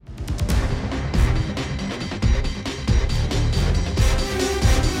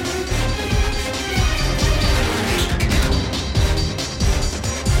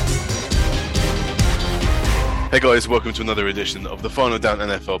Hey guys, welcome to another edition of the Final Down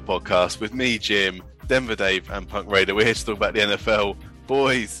NFL podcast with me, Jim, Denver Dave, and Punk Raider. We're here to talk about the NFL.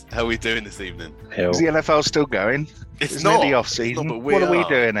 Boys, how are we doing this evening? Is the NFL still going? It's not the off season. But what are we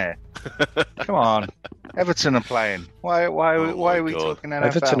doing here? Come on, Everton are playing. Why are we talking NFL?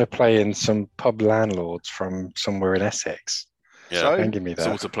 Everton are playing some pub landlords from somewhere in Essex. Yeah, so, don't give me that. It's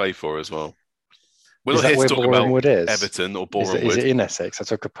all to play for as well. We're is not that here to talk about Wood is? Everton or Boreham Is Wood. it in Essex? I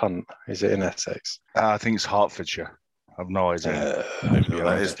took a punt. Is it in Essex? I think it's Hertfordshire. I've no idea.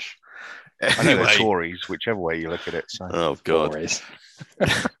 That is. I know they're Tories, whichever way you look at it. So. Oh God. Tories.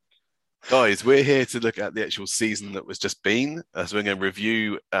 Guys, we're here to look at the actual season that was just been. So we're going to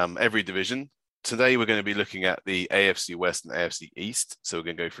review every division. Today we're going to be looking at the AFC West and AFC East. So we're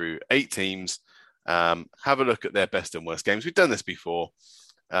going to go through 8 teams, have a look at their best and worst games. We've done this before,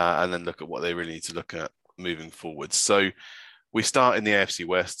 and then look at what they really need to look at moving forward. So we start in the AFC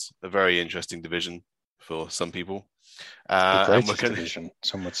West, a very interesting division for some people. The greatest division,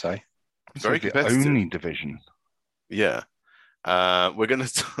 some would say. Very competitive. The only division. Yeah. We're going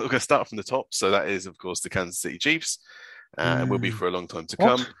to start from the top. So that is, of course, the Kansas City Chiefs. And will be for a long time to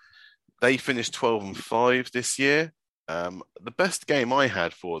come. They finished 12-5 this year. The best game I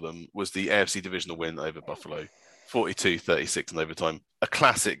had for them was the AFC divisional win over Buffalo, 42-36 in overtime. A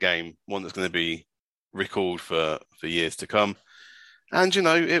classic game, one that's going to be recalled for years to come. And, you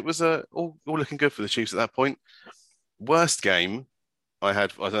know, it was all looking good for the Chiefs at that point. Worst game I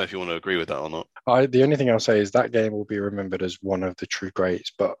had, I don't know if you want to agree with that or not. The only thing I'll say is that game will be remembered as one of the true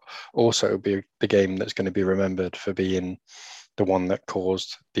greats, but also it'll be the game that's going to be remembered for being the one that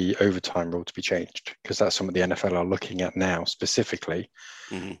caused the overtime rule to be changed, because that's something the NFL are looking at now specifically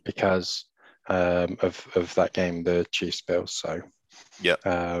because of that game, the Chiefs-Bills. So yeah,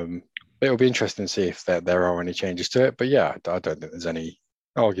 it'll be interesting to see if there are any changes to it. But yeah, I don't think there's any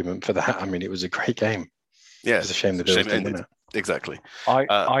argument for that. I mean, it was a great game. Yeah, it's a shame the Bills didn't win it. Exactly.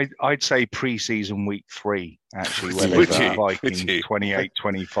 I'd say pre-season week 3, actually, when the Vikings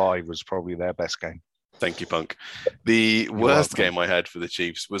 28-25 was probably their best game. Thank you, Punk. The worst game I had for the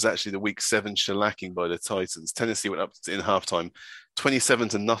Chiefs was actually the week 7 shellacking by the Titans. Tennessee went up in halftime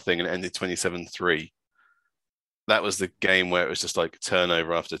 27-0 and ended 27-3. That was the game where it was just like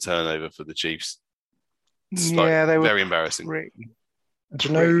turnover after turnover for the Chiefs. They were very embarrassing.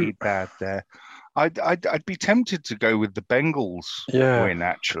 Pretty bad there. I'd be tempted to go with the Bengals win,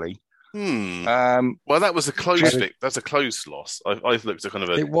 actually. Well, that was a close that's a close loss. I've looked at kind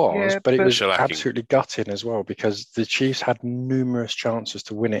of a... It was, but it was shellacking. Absolutely gutting as well, because the Chiefs had numerous chances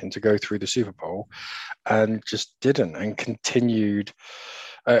to win it and to go through the Super Bowl and just didn't, and continually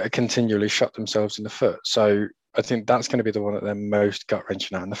shot themselves in the foot. So I think that's going to be the one that they're most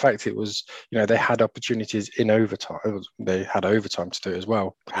gut-wrenching at. And the fact it was, they had opportunities in overtime. They had overtime to do it as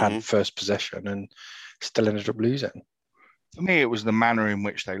well, had first possession, and still ended up losing. For me, it was the manner in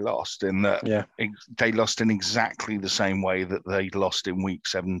which they lost, in that they lost in exactly the same way that they lost in week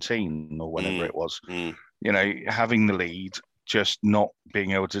 17 or whenever it was. Having the lead, just not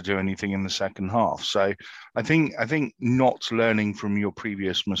being able to do anything in the second half. So I think not learning from your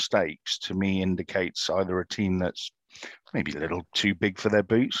previous mistakes, to me, indicates either a team that's maybe a little too big for their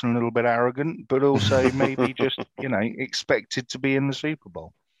boots and a little bit arrogant, but also maybe just, expected to be in the Super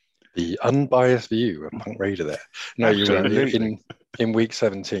Bowl. The unbiased view of Punk Raider there. No, you were in week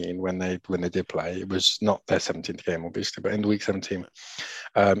 17 when they did play. It was not their 17th game, obviously, but in week 17,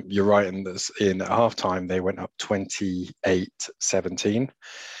 you're right. In halftime, they went up 28-17.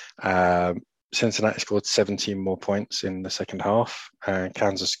 Cincinnati scored 17 more points in the second half, and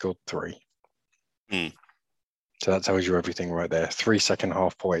Kansas scored 3. So that tells you everything right there. 3 second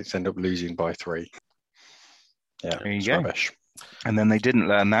half points, end up losing by 3. Yeah, it's rubbish. And then they didn't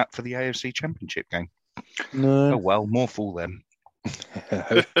learn that for the AFC Championship game. No. Oh, well, more fool them.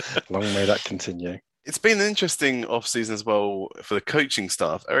 Long may that continue. It's been an interesting off-season as well for the coaching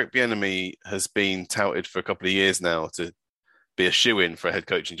staff. Eric Bieniemy has been touted for a couple of years now to be a shoo-in for a head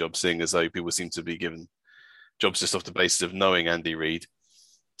coaching job, seeing as though people seem to be given jobs just off the basis of knowing Andy Reid.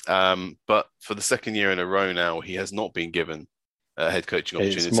 But for the second year in a row now, he has not been given a head coaching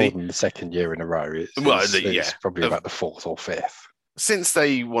opportunity. It's more than the second year in a row. It's probably about the 4th or 5th. Since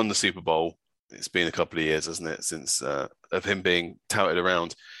they won the Super Bowl, it's been a couple of years, hasn't it, since of him being touted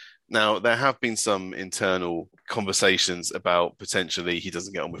around. Now, there have been some internal conversations about potentially he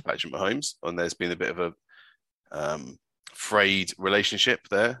doesn't get on with Patrick Mahomes, and there's been a bit of a frayed relationship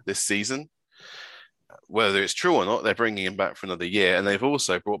there this season. Whether it's true or not, they're bringing him back for another year, and they've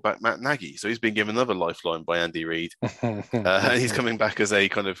also brought back Matt Nagy. So he's been given another lifeline by Andy Reid. And he's coming back as a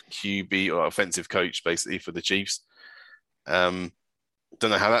kind of QB or offensive coach, basically, for the Chiefs. Don't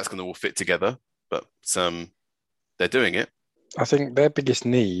know how that's going to all fit together, but they're doing it. I think their biggest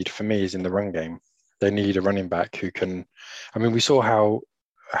need for me is in the run game. They need a running back who can. I mean, we saw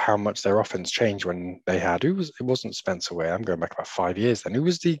how much their offense changed when they had. It wasn't Spencer Ware. I'm going back about 5 years then. Who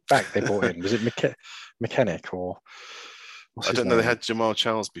was the back they brought in? Was it McKennick or? I don't know. They had Jamal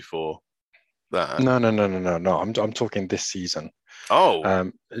Charles before that. No. I'm talking this season.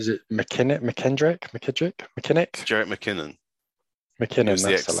 Oh, is it McKinnick? Jarrett McKinnon. McKinnon,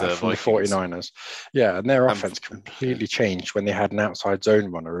 that's the lad from the 49ers. Yeah, and their offense completely changed when they had an outside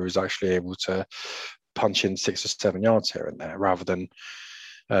zone runner who was actually able to punch in 6 or 7 yards here and there rather than,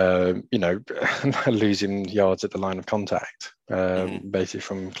 losing yards at the line of contact, basically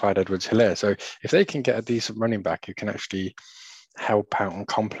from Clyde Edwards-Helaire. So if they can get a decent running back who can actually help out and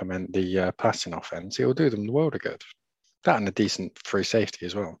complement the passing offense, it will do them the world of good. That and a decent free safety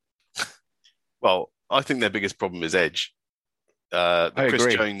as well. Well, I think their biggest problem is edge.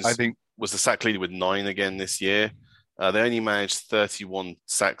 Chris Jones was the sack leader with 9 again this year. They only managed 31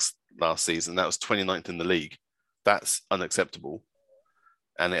 sacks last season. That was 29th in the league. That's unacceptable.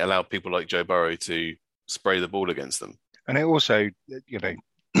 And it allowed people like Joe Burrow to spray the ball against them. And it also,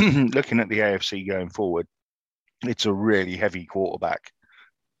 looking at the AFC going forward, it's a really heavy quarterback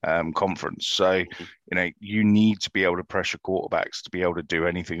conference. So, you need to be able to pressure quarterbacks to be able to do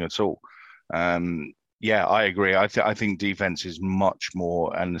anything at all. Yeah, I agree. I think defense is much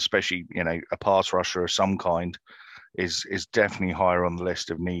more, and especially, a pass rusher of some kind is definitely higher on the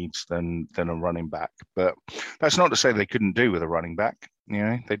list of needs than a running back. But that's not to say they couldn't do with a running back.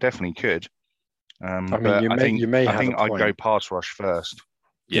 They definitely could. I think I'd go pass rush first.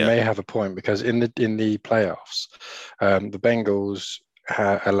 You may have a point because in the playoffs, the Bengals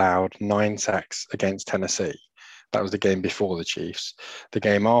allowed 9 sacks against Tennessee. That was the game before the Chiefs. The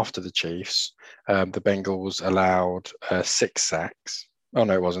game after the Chiefs, the Bengals allowed 6 sacks. Oh,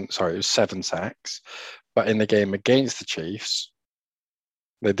 no, it wasn't. Sorry, it was 7 sacks. But in the game against the Chiefs,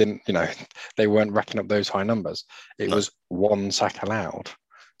 they didn't, they weren't racking up those high numbers. It was 1 sack allowed.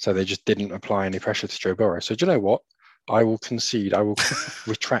 So they just didn't apply any pressure to Joe Burrow. So do you know what? I will concede. I will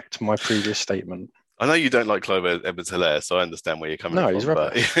retract my previous statement. I know you don't like Clyde Edwards-Helaire, so I understand where you're coming from. No, he's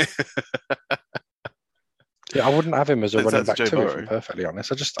rubbish. Yeah, I wouldn't have him as a running back too, if I'm perfectly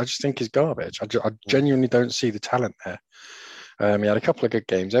honest. I just think he's garbage. I genuinely don't see the talent there. He had a couple of good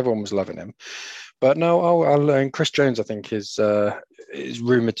games. Everyone was loving him. But no, and Chris Jones, I think, is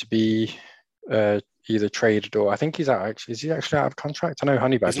rumoured to be either traded or I think he's out. Actually, is he actually out of contract? I know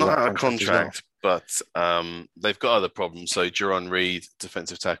Honeybag. He's not out of contract, but they've got other problems. So Jerron Reed,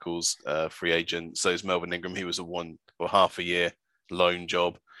 defensive tackles, free agent. So is Melvin Ingram. He was a 1 or half a year loan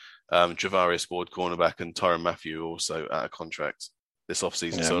job. Javarius Ward, cornerback, and Tyrann Mathieu also out of contract this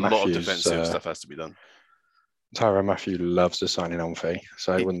offseason. Yeah, so a lot of defensive stuff has to be done. Tyrann Mathieu loves the signing on fee,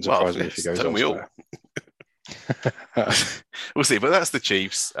 so it wouldn't surprise me if he goes elsewhere. We'll see, but that's the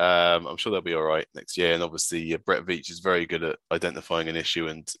Chiefs. I'm sure they'll be all right next year. And obviously, Brett Veach is very good at identifying an issue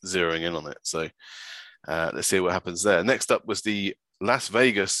and zeroing in on it. So let's see what happens there. Next up was the Las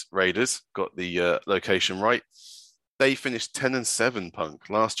Vegas Raiders. Got the location right. They finished 10-7, Punk.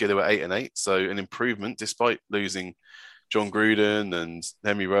 Last year they were 8-8, so an improvement despite losing John Gruden and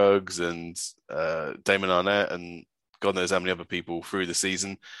Henry Ruggs and Damon Arnett and God knows how many other people through the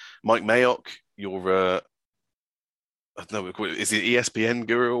season. Mike Mayock, your I don't know, is it ESPN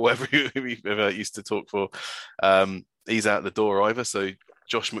guru or whatever you ever used to talk for? He's out the door either. So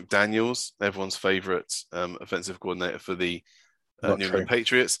Josh McDaniels, everyone's favorite offensive coordinator for the New England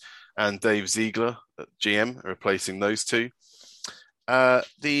Patriots, and Dave Ziegler, GM, replacing those two.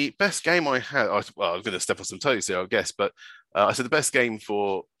 The best game I had, I'm going to step on some toes here, I guess, but I said the best game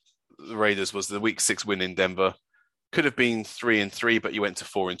for the Raiders was the Week 6 win in Denver. Could have been 3-3, but you went to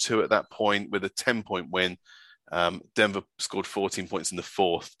 4-2 at that point with a 10-point win. Denver scored 14 points in the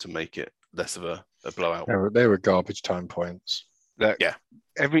fourth to make it less of a blowout. They were garbage time points. Yeah.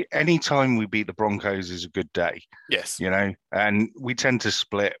 Any time we beat the Broncos is a good day. Yes. And we tend to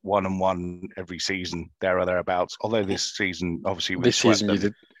split 1-1 every season, there or thereabouts. Although this season, obviously,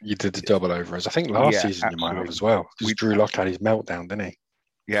 you did the double overs. I think last season absolutely. You might have as well. Because Drew Lock had his meltdown, didn't he?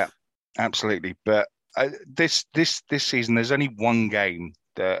 Yeah, absolutely. But this season, there's only one game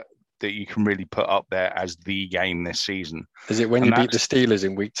that you can really put up there as the game this season. Is it when you beat the Steelers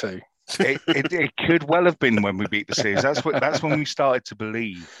in Week 2? It could well have been when we beat the Steelers. That's when we started to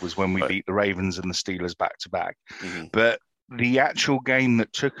believe, was when we beat the Ravens and the Steelers back to back. Mm-hmm. But the actual game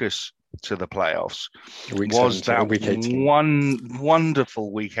that took us to the playoffs was that Week 18. One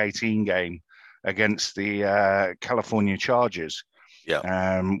wonderful Week 18 game against the California Chargers.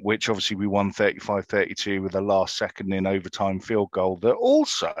 Yeah. Which obviously we won 35-32 with a last second in overtime field goal that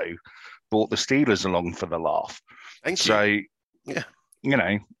also brought the Steelers along for the laugh. Thank you. So,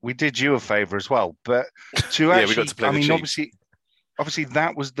 yeah, we did you a favour as well. But to actually, we got to play the Chiefs. obviously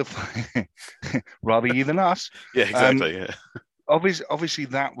that was the rather you than us. Yeah, exactly. Yeah. Obviously,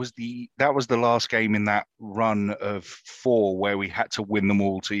 that was the last game in that run of 4 where we had to win them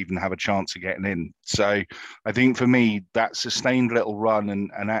all to even have a chance of getting in. So I think for me, that sustained little run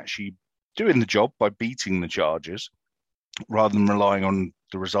and actually doing the job by beating the Chargers rather than relying on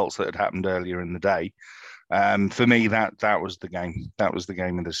the results that had happened earlier in the day. For me, that was the game. That was the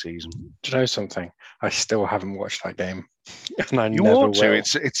game of the season. Do you know something? I still haven't watched that game, and I you never ought to. will.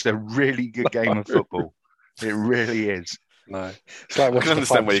 It's a really good game of football. It really is. No, it's like watching the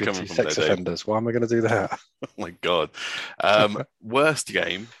fight between 2 sex offenders. Why am I going to do that? Oh my God! Worst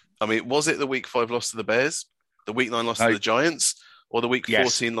game. I mean, was it the Week 5 loss to the Bears, the Week 9 loss to the Giants, or the Week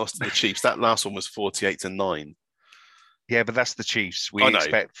 14 loss to the Chiefs? That last one was 48-9. Yeah, but that's the Chiefs. We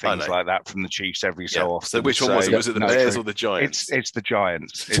expect things like that from the Chiefs every so often. So which one was it? Was it the Bears or the Giants? It's the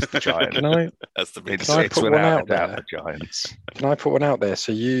Giants. It's the Giants. Can I put one out there? The Giants. Can I put one out there?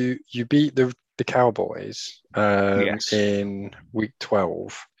 So you beat the Cowboys in Week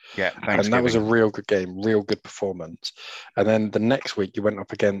 12. Yeah, and that was a real good game, real good performance. And then the next week you went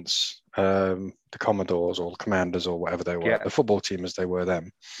up against the Commodores or the Commanders or whatever they were, the football team as they were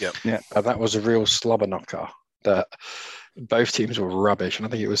then. Yeah. And that was a real slobber knocker. That both teams were rubbish, and I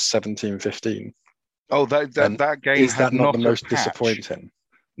think it was 17-15. Oh, that game is that not the most disappointing?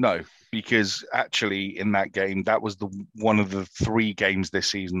 No, because actually in that game, that was one of the 3 games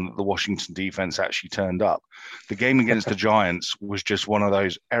this season that the Washington defense actually turned up. The game against the Giants was just one of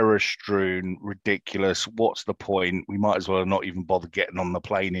those error-strewn, ridiculous, what's the point? We might as well not even bother getting on the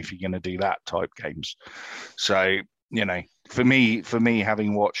plane if you're going to do that type games. So, for me,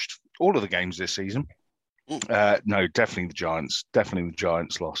 having watched all of the games this season, no, definitely the Giants. Definitely the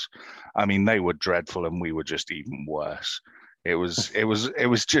Giants loss. I mean, they were dreadful, and we were just even worse. It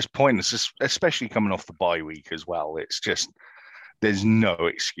was just pointless, especially coming off the bye week as well. It's just there's no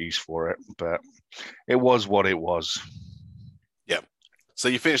excuse for it, but it was what it was. Yeah. So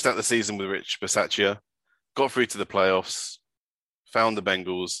you finished out the season with Rich Bisaccia, got through to the playoffs, found the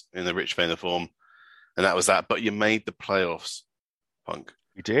Bengals in the Rich Venner form, and that was that. But you made the playoffs, Punk.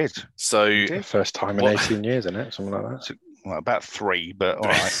 You did. So first time in 18 years, isn't it? Something like that. So, well, about 3, but all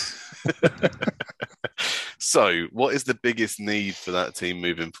right. So, what is the biggest need for that team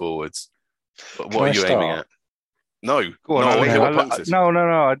moving forwards? What are you aiming at? No, go on,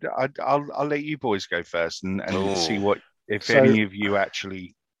 I'll let you boys go first and see what if any of you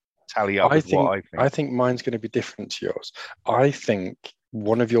actually tally up with what I think. I think mine's going to be different to yours. I think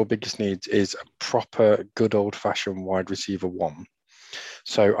one of your biggest needs is a proper, good old-fashioned wide receiver 1.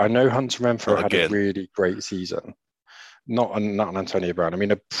 So I know Hunter Renfrow had a really great season. Not an Antonio Brown. I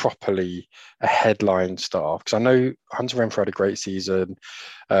mean, a headline star. Because I know Hunter Renfrow had a great season.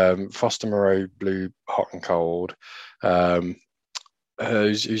 Foster Moreau blew hot and cold.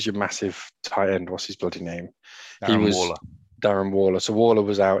 Who's your massive tight end? What's his bloody name? Darren Waller. So Waller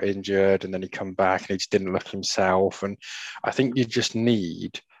was out injured, and then he come back, and he just didn't look himself. And I think you just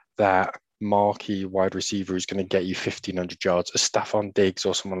need that marquee wide receiver who's going to get you 1,500 yards, a Stephon Diggs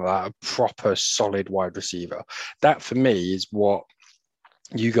or someone like that, a proper solid wide receiver. That for me is what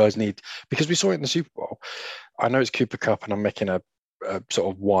you guys need, because we saw it in the Super Bowl. I know it's Cooper Kupp and I'm making a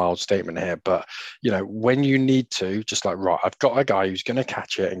sort of wild statement here, but when you need to, just like, right, I've got a guy who's going to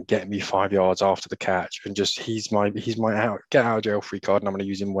catch it and get me 5 yards after the catch, and just he's my get out of jail free card, and I'm going to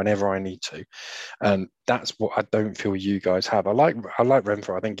use him whenever I need to. And that's what I don't feel you guys have. I like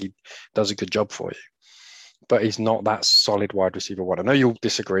Renfrow. I think he does a good job for you, but he's not that solid wide receiver 1. I know you'll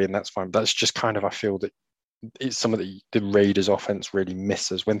disagree, and that's fine. But that's just kind of, I feel that it's some of the Raiders offense really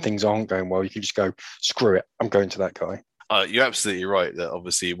misses when things aren't going well. You can just go, screw it, I'm going to that guy. You're absolutely right that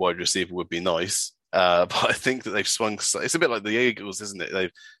obviously wide receiver would be nice, but I think that they've swung. It's a bit like the Eagles, isn't it?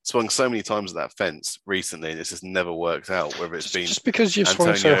 They've swung so many times at that fence recently, and it's just never worked out. Whether it's been just because you've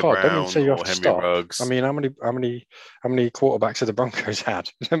swung so hard, don't mean say you have to stop. Ruggs. I mean, how many quarterbacks have the Broncos had?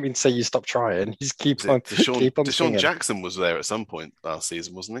 Don't mean say you stop trying. Just keep on. Deshaun Jackson was there at some point last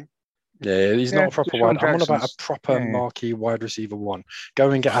season, wasn't he? Yeah, he's not a proper wide. I'm on about a proper marquee wide receiver 1.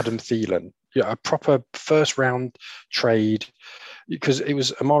 Go and get Adam Thielen. Yeah, a proper first round trade, because it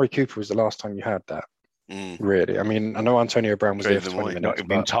was Amari Cooper was the last time you had that. Really, I mean, I know Antonio Brown was there for 20 minutes. Not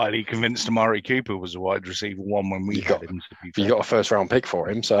even entirely convinced Amari Cooper was a wide receiver 1 when we got him. You got a first round pick for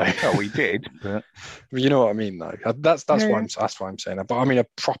him, so we did. But you know what I mean, though. That's why I'm saying that. But I mean, a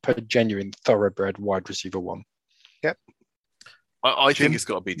proper, genuine, thoroughbred wide receiver 1. Yep. I think it's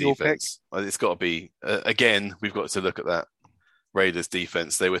got to be defense. It's got to be again. We've got to look at that Raiders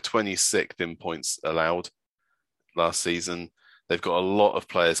defense. They were 26th in points allowed. last season. They've got a lot of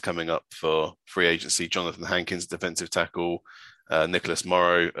players coming up for free agency. Jonathan Hankins, defensive tackle, Nicholas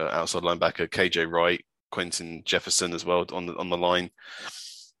Morrow, outside linebacker, KJ Wright, Quentin Jefferson as well on the line.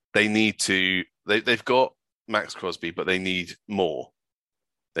 They need to. They've got Max Crosby, but they need more.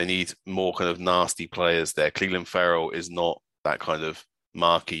 They need more kind of nasty players there. Cleveland Farrell is not that kind of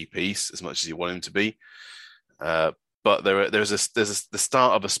marquee piece as much as you want him to be. But there's the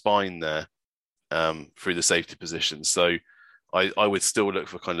start of a spine there through the safety position. So I would still look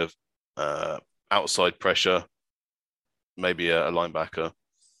for kind of outside pressure, maybe a linebacker.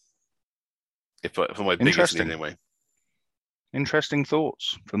 For my biggest need anyway. Interesting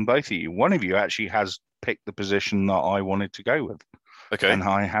thoughts from both of you. One of you actually has picked the position that I wanted to go with. Okay. And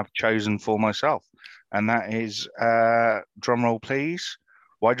I have chosen for myself. And that is, drum roll please,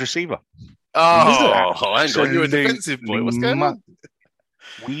 wide receiver. Oh, hang on, you're a defensive boy. What's going on?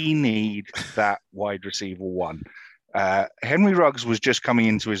 We need that wide receiver one. Henry Ruggs was just coming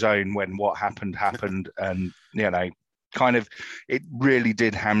into his own when what happened. And, kind of, it really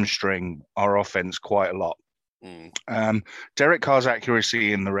did hamstring our offense quite a lot. Derek Carr's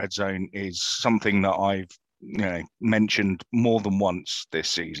accuracy in the red zone is something that I've mentioned more than once this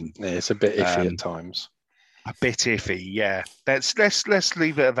season. Yeah, it's a bit iffy at times. A bit iffy, yeah. Let's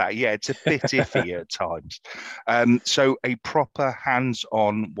leave it at that. Yeah, it's a bit iffy at times. So a proper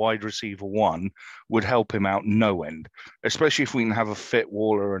hands-on wide receiver one would help him out no end, especially if we can have a fit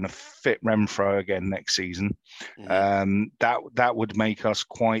Waller and a fit Renfro again next season. That would make us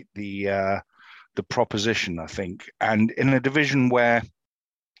quite the proposition, I think. And in a division where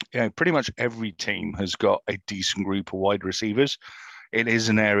pretty much every team has got a decent group of wide receivers, it is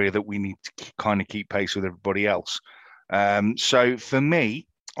an area that we need to kind of keep pace with everybody else. So for me,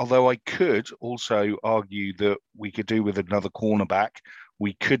 although I could also argue that we could do with another cornerback,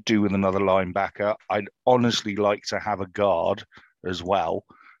 we could do with another linebacker, I'd honestly like to have a guard as well.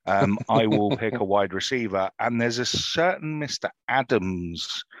 I will pick a wide receiver. And there's a certain Mr.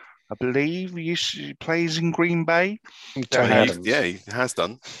 Adams, I believe he plays in Green Bay. Yeah, he has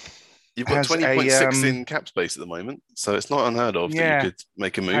done. You've got 20.6 in cap space at the moment, so it's not unheard of that you could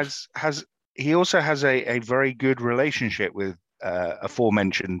make a move. He also has a very good relationship with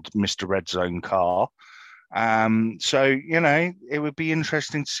aforementioned Mr. Red Zone Carr. So, it would be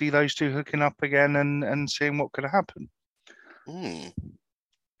interesting to see those two hooking up again and seeing what could happen.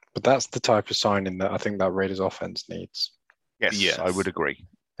 But that's the type of signing that I think that Raiders offense needs. Yes, I would agree.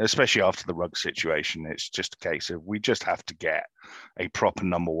 Especially after the Ruggs situation, it's just a case of we just have to get a proper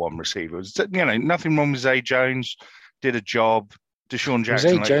number one receiver. Nothing wrong with Zay Jones, did a job. Deshaun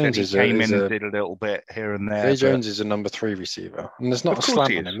Jackson came in and did a little bit here and there. Zay Jones is a number 3 receiver, and there's not a slam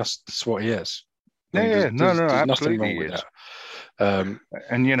on him. That's what he is. There's absolutely nothing wrong with that.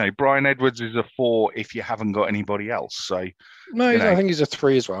 And Brian Edwards is a 4 if you haven't got anybody else. So I think he's a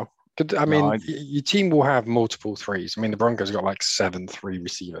 3 as well. Your team will have multiple 3s. I mean, the Broncos got like 7 3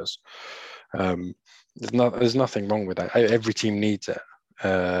 receivers. There's nothing wrong with that. Every team needs it.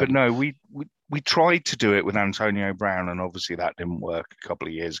 But no, we tried to do it with Antonio Brown, and obviously that didn't work a couple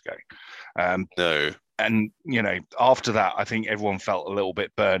of years ago. No. And, after that, I think everyone felt a little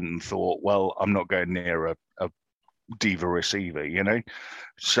bit burnt and thought, well, I'm not going near a diva receiver,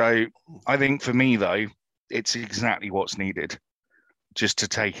 So I think for me, though, it's exactly what's needed just to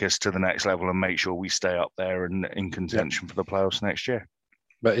take us to the next level and make sure we stay up there and in contention for the playoffs next year.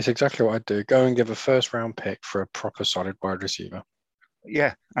 But it's exactly what I'd do. Go and give a first-round pick for a proper solid wide receiver.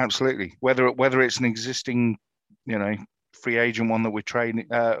 Yeah, absolutely. Whether it's an existing, free agent one that we trade,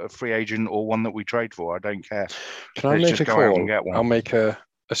 a free agent or one that we trade for, I don't care. Can I make a call? I'll make a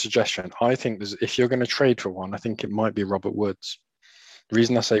suggestion. I think if you're going to trade for one, I think it might be Robert Woods. The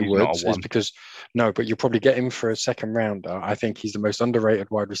reason I say Woods is because but you'll probably get him for a second rounder. I think he's the most underrated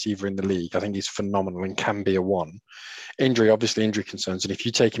wide receiver in the league. I think he's phenomenal and can be a 1. Injury concerns, and if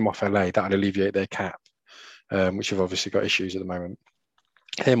you take him off LA, that'll alleviate their cap, which have obviously got issues at the moment.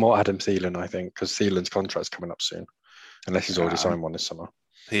 Him or Adam Thielen, I think, because Thielen's contract's coming up soon, unless he's already signed one this summer.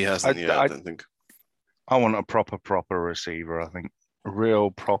 He hasn't yet, I don't think. I want a proper receiver. I think a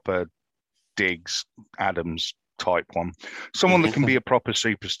real proper Diggs, Adams type one. Someone that can be a proper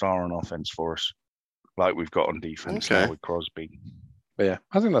superstar on offense for us, like we've got on defense now with Crosby. But yeah,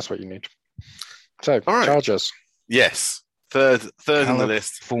 I think that's what you need. So, right. Chargers. Yes. Third on the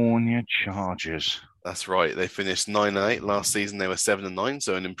list. California Chargers. That's right. They finished 9-8 last season. They were 7-9,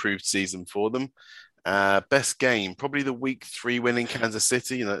 so an improved season for them. Best game, probably the week 3 win in Kansas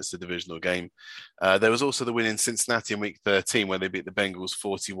City. It's a divisional game. There was also the win in Cincinnati in week 13 where they beat the Bengals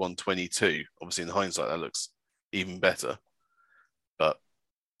 41-22. Obviously, in hindsight, that looks even better. But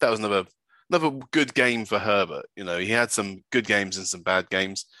that was another another good game for Herbert. You know, he had some good games and some bad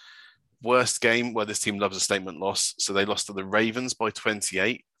games. Worst game, well, this team loves a statement loss. So they lost to the Ravens by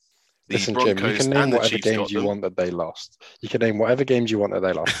 28. Listen, Jim, you can name whatever games you want that they lost. You can name whatever games you want that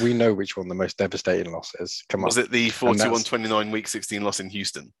they lost. We know which one the most devastating loss is. Come on. Was it the 41-29 Week 16 loss in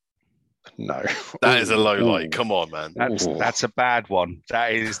Houston? No. That is a low light. Come on, man. That's a bad one.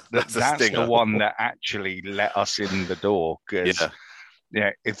 That's the one that actually let us in the door. Because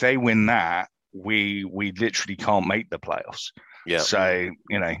if they win that, we literally can't make the playoffs. Yeah. So,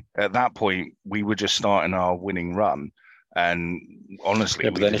 at that point, we were just starting our winning run. And honestly,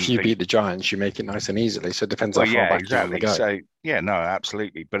 but then if you beat the Giants, you make it nice and easily. So it depends how far back you want to go. So no,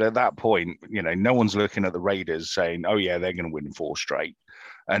 absolutely. But at that point, no one's looking at the Raiders saying, "Oh yeah, they're going to win 4 straight,"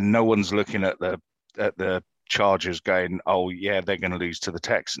 and no one's looking at the Chargers going, "Oh yeah, they're going to lose to the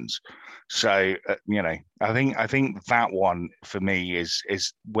Texans." So I think that one for me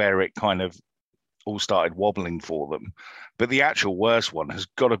is where it kind of all started wobbling for them. But the actual worst one has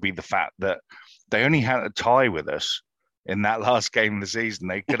got to be the fact that they only had a tie with us in that last game of the season.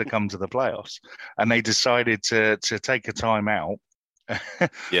 They could have come to the playoffs, and they decided to take a time out,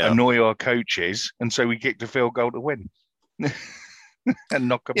 annoy our coaches, and so we kicked a field goal to win and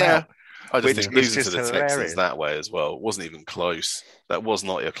knock them out. I just think losing to the Texans that way as well wasn't even close. That was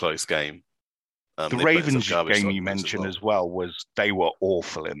not a close game. The Ravens game you mentioned as well was they were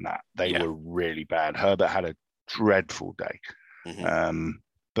awful in that. They were really bad. Herbert had a dreadful day. Mm-hmm.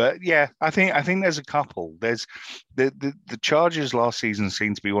 But I think there's a couple. There's the Chargers last season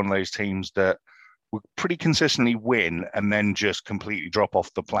seemed to be one of those teams that would pretty consistently win and then just completely drop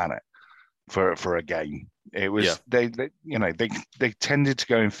off the planet for a game. It was they tended to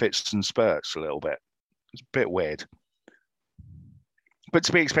go in fits and spurts a little bit. It's a bit weird, but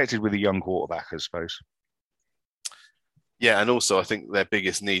to be expected with a young quarterback, I suppose. Yeah, and also I think their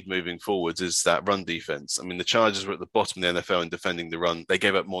biggest need moving forwards is that run defense. I mean, the Chargers were at the bottom of the NFL in defending the run. They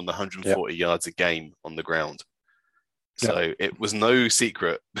gave up more than 140 yards a game on the ground. So it was no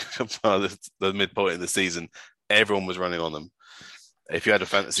secret by the midpoint of the season. Everyone was running on them. If you had a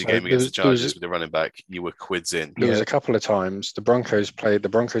fantasy game against the Chargers with the running back, you were quids in. There was a couple of times the Broncos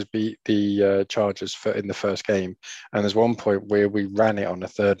beat the Chargers in the first game. And there's one point where we ran it on a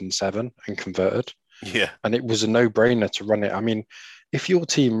 3rd and 7 and converted. Yeah. And it was a no-brainer to run it. I mean, if your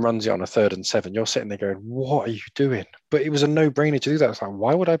team runs it on a 3rd and 7, you're sitting there going, what are you doing? But it was a no-brainer to do that. It's like,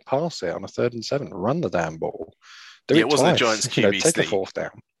 why would I pass it on a 3rd and 7? Run the damn ball. It wasn't a Giants QB take a 4th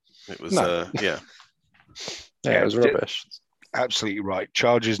down. It was, it was rubbish. Absolutely right.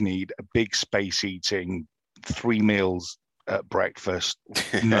 Chargers need a big space-eating 3 meals at breakfast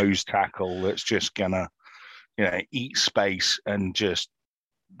nose tackle that's just gonna, eat space and just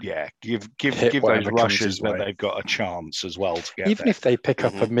give those rushers where they've got a chance as well to get even if they pick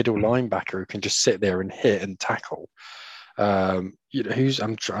up a middle linebacker who can just sit there and hit and tackle. I'm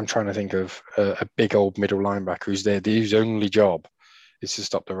trying to think of a big old middle linebacker who's there, whose only job is to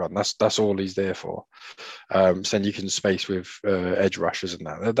stop the run. That's all he's there for. So then you can space with edge rushers and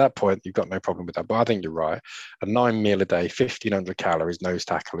that. At that point, you've got no problem with that. But I think you're right. A 9 meal a day, 1,500 calories nose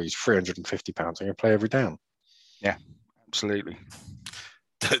tackle who's 350 pounds and you play every down. Yeah, absolutely.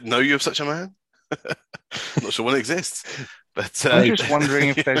 Know you of such a man? I'm not sure one exists. But I'm just wondering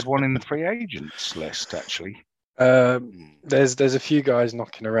if there's one in the free agents list, actually. There's a few guys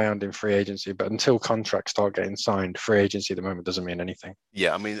knocking around in free agency, but until contracts start getting signed, free agency at the moment doesn't mean anything.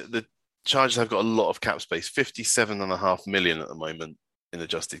 Yeah, I mean, the Chargers have got a lot of cap space, 57.5 million at the moment in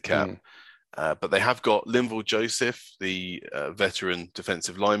adjusted cap. But they have got Linval Joseph, the veteran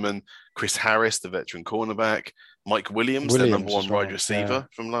defensive lineman, Chris Harris, the veteran cornerback, Mike Williams, their number 1 wide receiver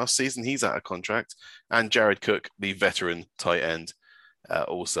from last season. He's out of contract. And Jared Cook, the veteran tight end,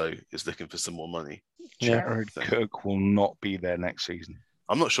 also is looking for some more money. Jared Cook will not be there next season.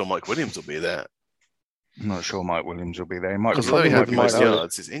 I'm not sure Mike Williams will be there. I'm not sure Mike Williams will be there. Although he had the most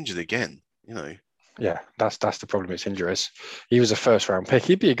yards, he's injured again, Yeah, that's the problem. It's injuries. He was a 1st-round pick.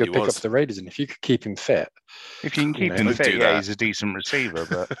 He'd be a good pickup for the Raiders, and if you could keep him fit, if you can keep him fit, he's a decent receiver.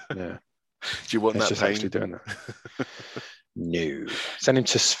 But yeah, do you want that? Just actually doing that. No, send him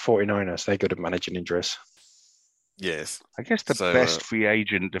to 49ers. They're good at managing injuries. Yes, I guess the best free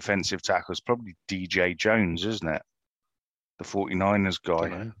agent defensive tackle is probably DJ Jones, isn't it? The 49ers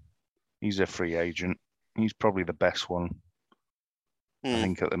guy. He's a free agent. He's probably the best one. I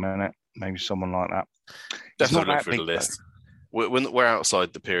think at the minute. Maybe someone like that. Definitely look through the list. We're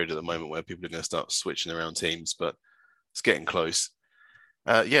outside the period at the moment where people are going to start switching around teams, but it's getting close.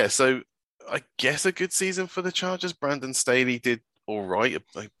 So I guess a good season for the Chargers. Brandon Staley did all right,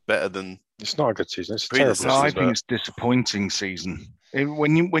 better than It's not a good season. It's a terrible season. I think it's disappointing season.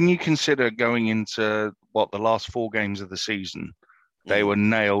 When you consider going into the last 4 games of the season, they were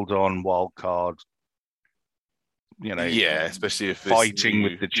nailed on wild card. Especially if fighting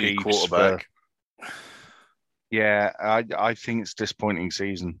with the Chiefs quarterback. I think it's a disappointing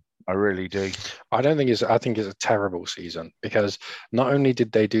season. I really do. I think it's a terrible season because not only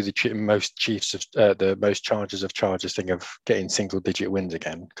did they do the most Chargers of Chargers thing of getting single-digit wins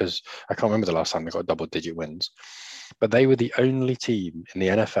again, because I can't remember the last time they got double-digit wins, but they were the only team in the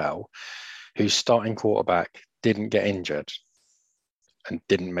NFL whose starting quarterback didn't get injured and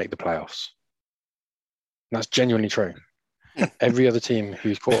didn't make the playoffs. And that's genuinely true. Every other team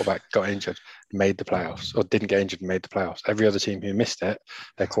whose quarterback got injured made the playoffs, or didn't get injured and made the playoffs. Every other team who missed it,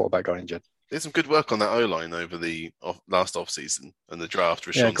 their quarterback got injured. There's some good work on that O-line over the last off-season and the draft.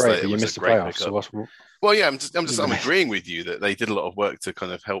 Rashawn Slater you missed the playoffs. So I'm agreeing with you that they did a lot of work to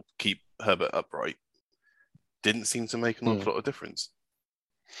kind of help keep Herbert upright. Didn't seem to make an awful lot of difference.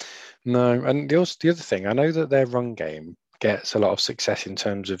 No, and the other thing, I know that their run game gets a lot of success in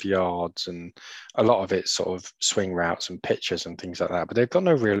terms of yards, and a lot of it's sort of swing routes and pitches and things like that, but they've got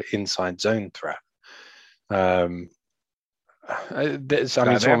no real inside zone threat. They haven't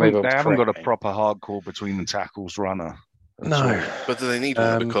got a proper hardcore between the tackles runner. No. But do they need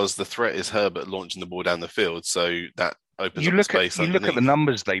one? Because the threat is Herbert launching the ball down the field, so that opens up space. You look at the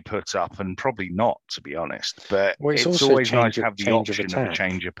numbers they put up, and probably not, to be honest. But it's always nice to have the option of a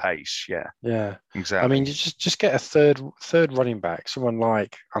change of pace. Yeah, exactly. I mean, you just get a third running back, someone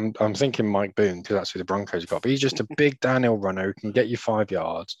like I'm thinking Mike Boone, because that's who the Broncos got. But he's just a big downhill runner who can get you 5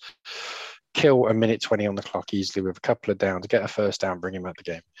 yards, kill a minute 20 on the clock easily with a couple of downs, get a first down, bring him out the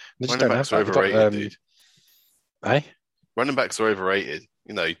game. Running backs are overrated, dude. Eh? Running backs are overrated.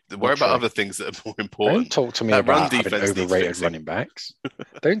 Worry about other things that are more important. Don't talk to me about overrated running backs.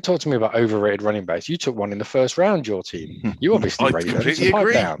 Don't talk to me about overrated running backs. You took one in the first round, your team. You obviously rated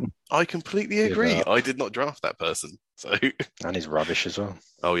him. I completely agree. I did not draft that person. So and he's rubbish as well.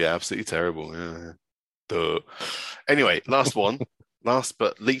 Oh, yeah, absolutely terrible. Yeah. Duh. Anyway, last one. Last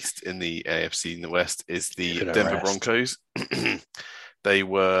but least in the AFC in the West is the Denver Broncos. They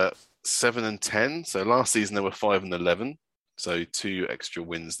were 7-10. So last season they were 5-11. So 2 extra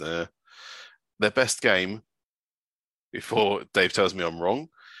wins there. Their best game, before Dave tells me I'm wrong,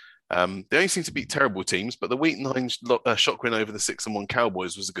 they only seem to beat terrible teams, but the Week 9 shock win over the 6-1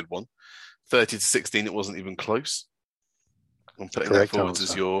 Cowboys was a good one. 30-16, it wasn't even close. I'm putting that forward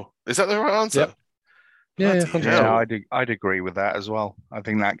as your... Is that the right answer? Yep. Yeah, I'd agree with that as well. I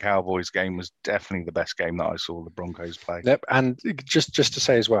think that Cowboys game was definitely the best game that I saw the Broncos play. Yep, and just to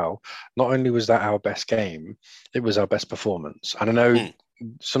say as well, not only was that our best game, it was our best performance. And I know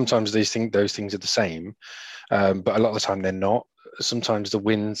sometimes those things are the same, but a lot of the time they're not. Sometimes the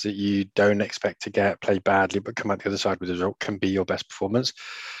wins that you don't expect to get, play badly, but come out the other side with a result, can be your best performance.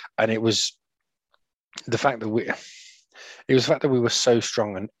 And it was the fact that we were so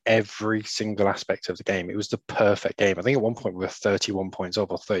strong on every single aspect of the game. It was the perfect game. I think at one point we were 31 points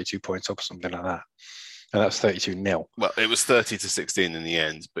up or 32 points up or something like that. And that's 32-0. Well, it was 30-16 in the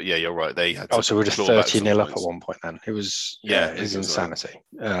end. But yeah, you're right. They had to so we were just 30-0 up at one point then. It was it was insanity.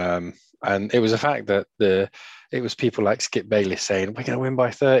 Right. And it was the fact that it was people like Skip Bayless saying, we're going to win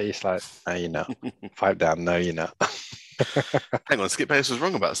by 30. It's like, no, you're not. 5 down. No, you're not. Hang on. Skip Bayless was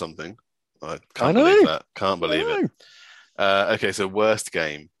wrong about something. I can't believe that. Can't believe it. Okay, so worst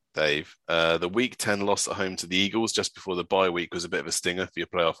game, Dave. The Week 10 loss at home to the Eagles just before the bye week was a bit of a stinger for your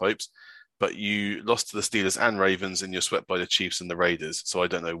playoff hopes. But you lost to the Steelers and Ravens, and you're swept by the Chiefs and the Raiders. So I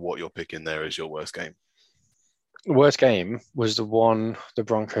don't know what you're picking there as your worst game. The worst game was the one the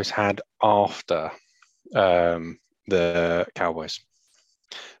Broncos had after the Cowboys.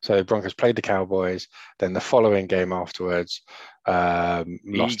 So the Broncos played the Cowboys, then the following game afterwards,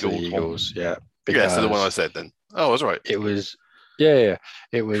 lost to the Eagles. Yeah. So the one I said then. Oh, I was right. It was,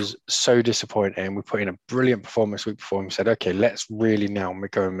 it was so disappointing. We put in a brilliant performance week before and we said, okay, let's really now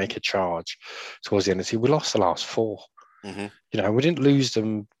go and make a charge towards the end of the season. We lost the last 4. Mm-hmm. We didn't lose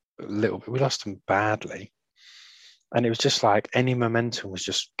them a little bit. We lost them badly. And it was just like any momentum was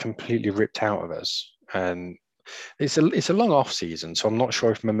just completely ripped out of us. And it's a long off season, so I'm not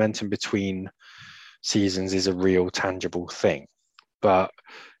sure if momentum between seasons is a real tangible thing. But,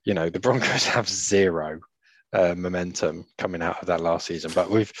 the Broncos have 0 momentum coming out of that last season. But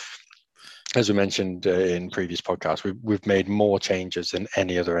as we mentioned in previous podcasts, we've made more changes than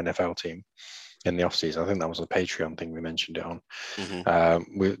any other NFL team in the offseason. I think that was the Patreon thing we mentioned it on.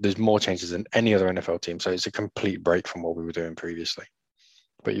 Mm-hmm. There's more changes than any other NFL team, so it's a complete break from what we were doing previously.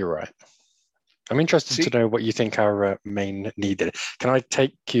 But you're right. I'm interested to know what you think our main need is. Can I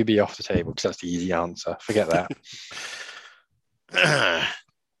take QB off the table? Because that's the easy answer. Forget that.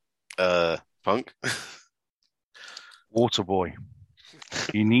 Punk. Water boy.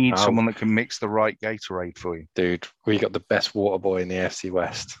 You need someone that can mix the right Gatorade for you. Dude, we got the best water boy in the AFC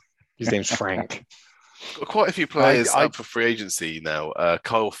West. His name's Frank. Got quite a few players up for free agency now.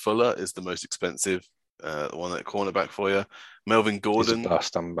 Kyle Fuller is the most expensive one at cornerback for you. Melvin Gordon. He's a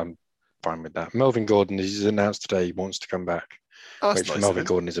bust. I'm fine with that. Melvin Gordon is announced today he wants to come back, which for Melvin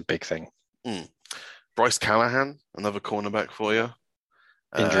Gordon is a big thing. Bryce Callahan, another cornerback for you.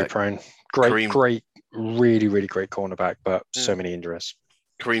 Injury prone. Great, really, really great cornerback, but so many injuries.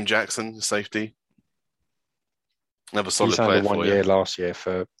 Kareem Jackson, safety. Another solid player. He signed 1 year you. last year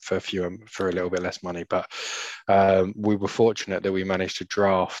for a little bit less money, but we were fortunate that we managed to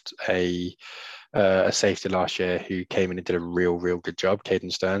draft a safety last year who came in and did a real good job.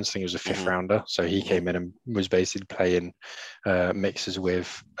 Caden Stearns, I think he was a fifth rounder, so he came in and was basically playing mixes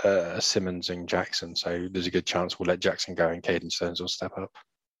with Simmons and Jackson. So there's a good chance we'll let Jackson go and Caden Stearns will step up.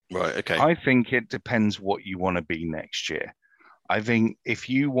 Right. Okay. I think it depends what you want to be next year. I think if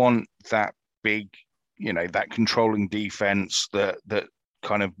you want that big, that controlling defense that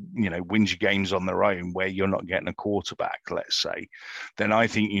kind of, wins your games on their own where you're not getting a quarterback, let's say, then I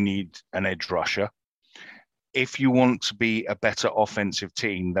think you need an edge rusher. If you want to be a better offensive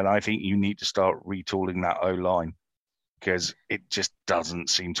team, then I think you need to start retooling that O-line because it just doesn't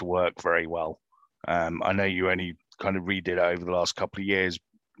seem to work very well. I know you only kind of redid it over the last couple of years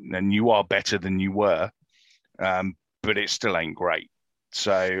and you are better than you were, but it still ain't great.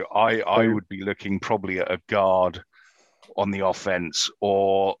 So I would be looking probably at a guard on the offense,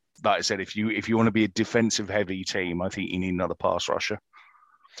 or like I said, if you want to be a defensive heavy team, I think you need another pass rusher.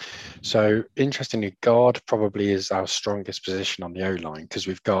 So interestingly, guard probably is our strongest position on the O-line because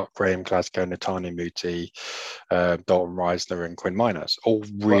we've got Graham Glasgow, Natani Muti, Dalton Reisner and Quinn Miners, all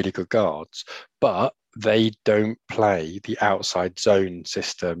really good guards, but they don't play the outside zone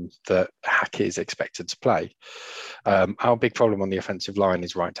system that Hackett is expected to play. Our big problem on the offensive line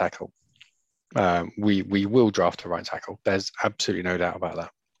is right tackle. We will draft a right tackle. There's absolutely no doubt about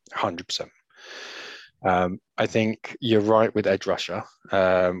that, 100%. I think you're right with edge rusher.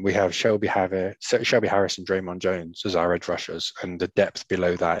 We have Shelby Harris and Draymond Jones as our edge rushers, and the depth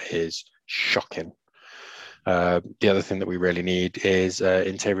below that is shocking. The other thing that we really need is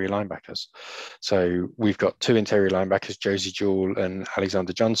interior linebackers. So we've got two interior linebackers, Josie Jewell and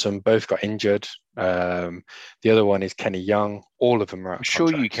Alexander Johnson, both got injured. The other one is Kenny Young. All of them are out of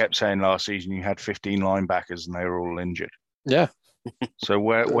contract. You kept saying last season you had 15 linebackers and they were all injured. Yeah. So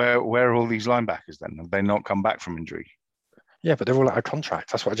where are all these linebackers then? Have they not come back from injury? Yeah, but they're all out of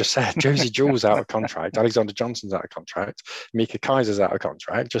contract. That's what I just said. Josie Jewell's out of contract. Alexander Johnson's out of contract. Mika Kaiser's out of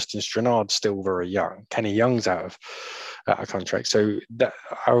contract. Justin Stranard's still very young. Kenny Young's out of contract. So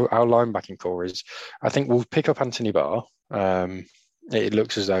our linebacking core is, I think we'll pick up Anthony Barr. It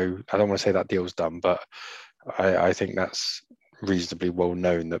looks as though, I don't want to say that deal's done, but I think that's reasonably well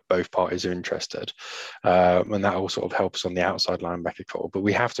known that both parties are interested. And that will sort of help us on the outside linebacker core. But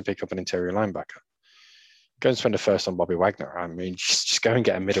we have to pick up an interior linebacker. Go and spend a first on Bobby Wagner. I mean, just go and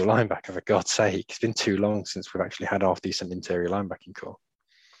get a middle linebacker, for God's sake. It's been too long since we've actually had half-decent interior linebacking core.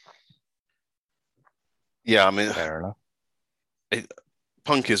 Yeah, I mean, fair enough.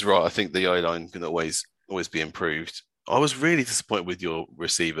 Punk is right. I think the O-line can always be improved. I was really disappointed with your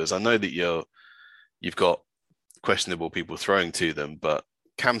receivers. I know that you've got questionable people throwing to them, but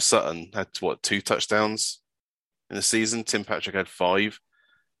Cam Sutton had, 2 touchdowns in the season? Tim Patrick had 5.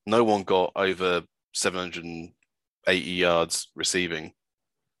 No one got over 780 yards receiving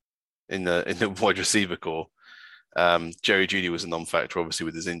in the wide receiver core. Jerry Jeudy was a non-factor, obviously,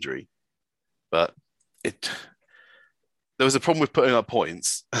 with his injury. But there was a problem with putting up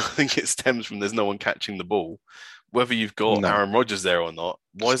points. I think it stems from there's no one catching the ball. Whether you've got Aaron Rodgers there or not,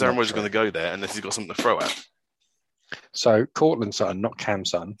 why is Aaron Rodgers going to go there unless he's got something to throw at? So Cortland Sutton, not Cam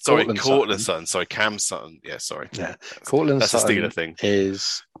Sutton. Cortland Sutton. Sorry, Cam Sutton. Yeah, sorry. Yeah, Cortland Sutton a Steeler thing.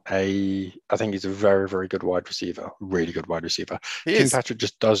 I think he's a very, very good wide receiver. Really good wide receiver. Tim Patrick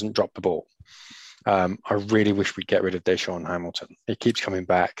just doesn't drop the ball. I really wish we'd get rid of Deshaun Hamilton. He keeps coming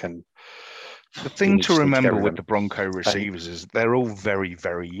back, and the thing to remember with the Bronco receivers is they're all very,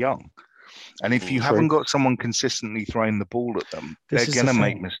 very young. And if you haven't got someone consistently throwing the ball at them, they're going to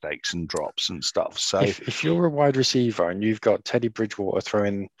make mistakes and drops and stuff. So if you're a wide receiver and you've got Teddy Bridgewater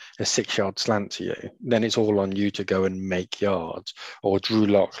throwing a 6-yard slant to you, then it's all on you to go and make yards, or Drew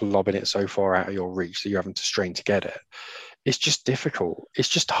Lock lobbing it so far out of your reach that you're having to strain to get it. It's just difficult. It's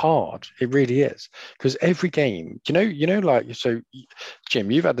just hard. It really is. Because every game, like, so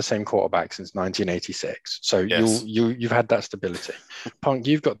Jim, you've had the same quarterback since 1986. So Yes. you've had that stability. Punk,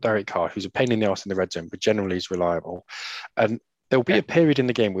 you've got Derek Carr, who's a pain in the arse in the red zone, but generally is reliable. And there'll be a period in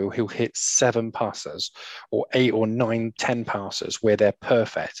the game where he'll hit 7 passes or 8 or 9, 10 passes where they're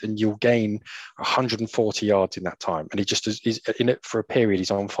perfect, and you'll gain 140 yards in that time. And he just is in it for a period.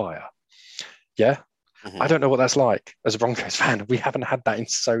 He's on fire. Yeah. I don't know what that's like as a Broncos fan. We haven't had that in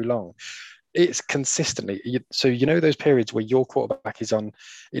so long. It's consistently. So those periods where your quarterback is on,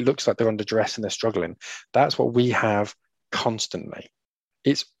 it looks like they're under duress and they're struggling. That's what we have constantly.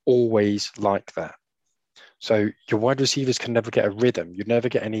 It's always like that. So your wide receivers can never get a rhythm. You never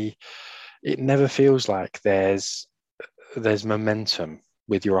get any. It never feels like there's momentum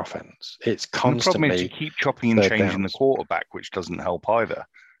with your offense. It's constantly. And the problem is you keep chopping and changing the quarterback, which doesn't help either.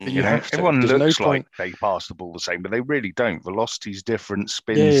 Everyone looks like they pass the ball the same, but they really don't. Velocity's different,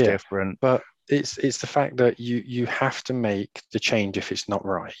 spin's different. But it's the fact that you have to make the change if it's not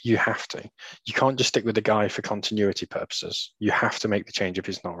right. You have to. You can't just stick with the guy for continuity purposes. You have to make the change if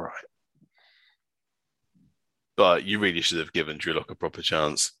it's not right. But you really should have given Drew Lock a proper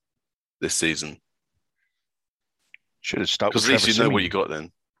chance this season. Should have stuck with because at least you know what you got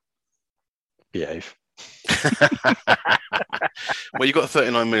then. Behave. Well, you got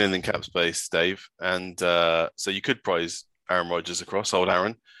 39 million in cap space, Dave, and so you could prize Aaron Rodgers across, old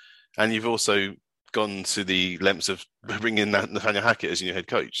Aaron, and you've also gone to the lengths of bringing in Nathaniel Hackett as your new head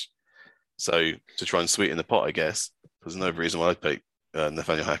coach. So to try and sweeten the pot, I guess, there's no reason why I'd pick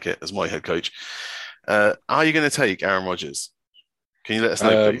Nathaniel Hackett as my head coach. Are you going to take Aaron Rodgers? Can you let us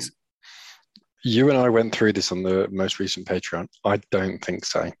know, please? You and I went through this on the most recent Patreon. I don't think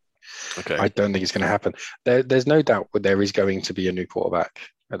so. Okay. I don't think it's going to happen. There's no doubt that there is going to be a new quarterback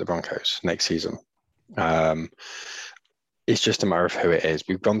at the Broncos next season. It's just a matter of who it is.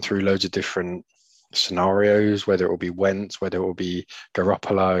 We've gone through loads of different scenarios, whether it will be Wentz, whether it will be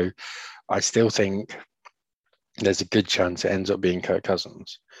Garoppolo. I still think there's a good chance it ends up being Kirk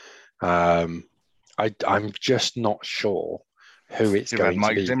Cousins. I'm just not sure who it's going to be.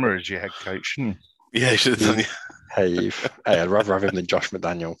 Mike Zimmer as your head coach, shouldn't you? Yeah, he should have done. Hey, I'd rather have him than Josh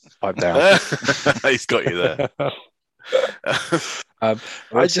McDaniel. Pipe down. He's got you there.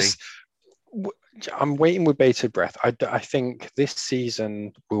 I'm waiting with bated breath. I think this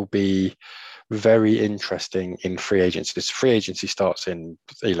season will be very interesting in free agency. This free agency starts in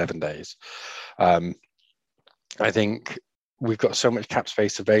 11 days. I think we've got so much cap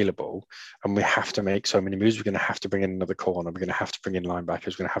space available, and we have to make so many moves. We're going to have to bring in another corner. We're going to have to bring in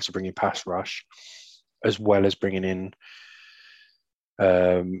linebackers. We're going to have to bring in pass rush, as well as bringing in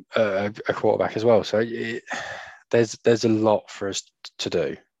a quarterback as well. So there's a lot for us to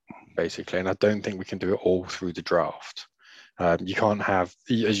do, basically, and I don't think we can do it all through the draft. You can't have,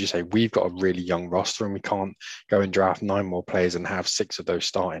 as you say, we've got a really young roster, and we can't go and draft 9 more players and have 6 of those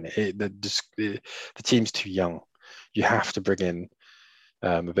starting. The team's too young. You have to bring in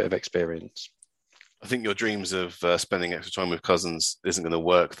a bit of experience. I think your dreams of spending extra time with Cousins isn't going to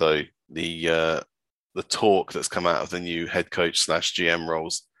work, though. The talk that's come out of the new head coach / GM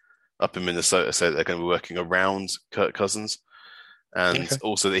roles up in Minnesota say that they're going to be working around Kirk Cousins, and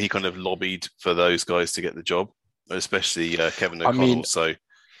also that he kind of lobbied for those guys to get the job, especially Kevin O'Connell. So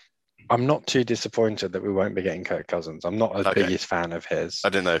I'm not too disappointed that we won't be getting Kirk Cousins. I'm not the biggest fan of his. I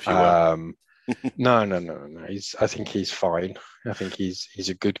didn't know if you were. No. I think he's fine. I think he's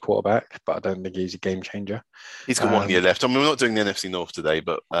a good quarterback, but I don't think he's a game changer. He's got 1 year left. I mean, we're not doing the NFC North today,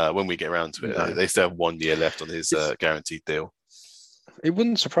 but when we get around to it, they still have 1 year left on his guaranteed deal. It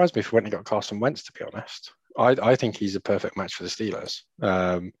wouldn't surprise me if we went and got Carson Wentz, to be honest. I think he's a perfect match for the Steelers,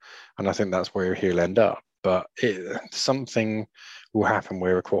 and I think that's where he'll end up. But something will happen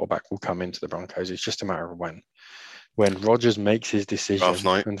where a quarterback will come into the Broncos. It's just a matter of when. When Rodgers makes his decision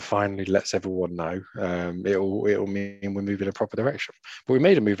and finally lets everyone know, it'll mean we're moving in a proper direction. But we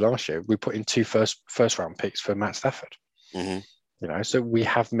made a move last year. We put in 2 first round picks for Matt Stafford. Mm-hmm. So we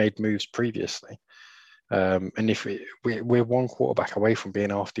have made moves previously. And if we're 1 quarterback away from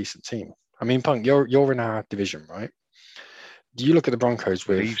being a half decent team. I mean, Punk, you're in our division, right? Do you look at the Broncos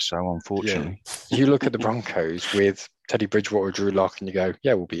with? I believe so, unfortunately. Yeah, you look at the Broncos with Teddy Bridgewater, Drew Lock, and you go,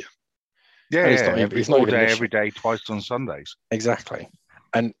 yeah, we'll beat him. Yeah, it's not all day, every day, twice on Sundays. Exactly.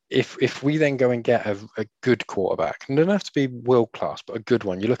 And if we then go and get a good quarterback, and it doesn't have to be world class, but a good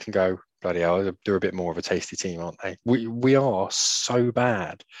one, you look and go, bloody hell, they're a bit more of a tasty team, aren't they? We are so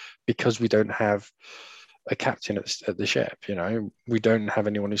bad because we don't have a captain at the ship. We don't have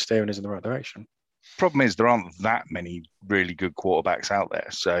anyone who's steering us in the right direction. Problem is, there aren't that many really good quarterbacks out there,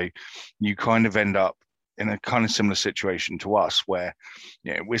 so you kind of end up in a kind of similar situation to us, where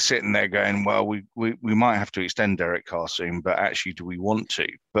we're sitting there going, well, we might have to extend Derek Carr soon, but actually, do we want to?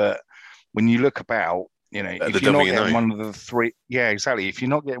 But when you look about, if you're not getting one of the three, exactly. If you're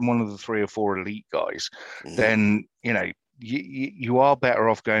not getting one of the 3 or 4 elite guys, then you are better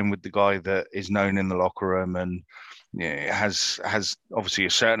off going with the guy that is known in the locker room and has obviously a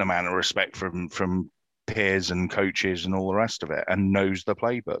certain amount of respect from peers and coaches and all the rest of it, and knows the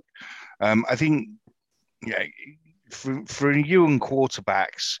playbook. I think, for you and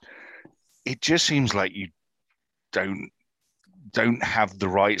quarterbacks, it just seems like you don't have the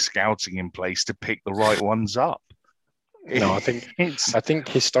right scouting in place to pick the right ones up. No, I think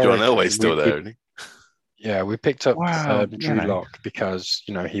historically, John Elway's still there, isn't he? Yeah, we picked up Drew Lock because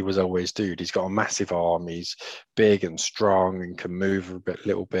he was always dude. He's got a massive arm. He's big and strong and can move a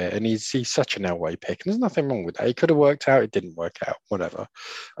little bit. And he's such an Elway pick. And there's nothing wrong with that. It could have worked out. It didn't work out. Whatever.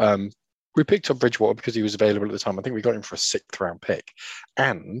 We picked up Bridgewater because he was available at the time. I think we got him for a 6th round pick.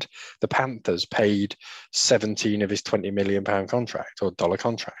 And the Panthers paid 17 of his £20 million contract or dollar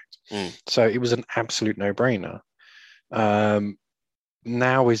contract. So it was an absolute no-brainer.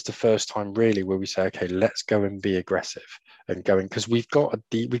 Now is the first time really where we say, okay, let's go and be aggressive and going, because we've got a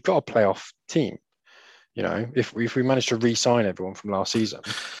playoff team. If we manage to re-sign everyone from last season,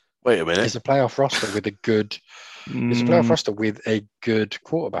 wait a minute, it's a playoff roster with a good. It's a playoff roster with a good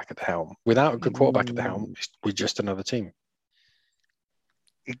quarterback at the helm. Without a good quarterback at the helm, we're just another team.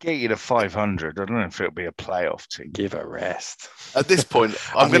 It get you to 500. I don't know if it'll be a playoff team. Give a rest. At this point,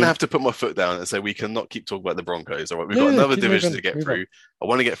 I'm going to have to put my foot down and say we cannot keep talking about the Broncos. All right, we've got another division to get through. I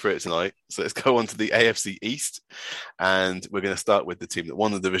want to get through it tonight. So let's go on to the AFC East. And we're going to start with the team that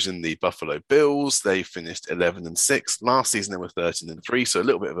won the division, the Buffalo Bills. They finished 11-6. Last season, they were 13-3. So a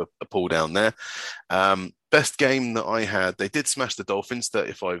little bit of a pull down there. Best game that I had, they did smash the Dolphins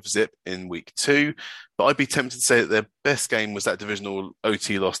 35-0 in week 2, but I'd be tempted to say that their best game was that divisional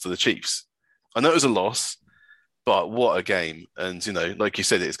OT loss to the Chiefs. I know it was a loss, but what a game. And, like you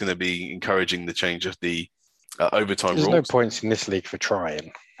said, it's going to be encouraging the change of the overtime rules. There's no points in this league for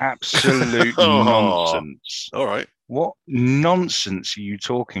trying. Absolute nonsense. All right. What nonsense are you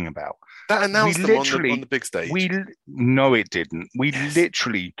talking about? That announced them on the big stage. No, it didn't. We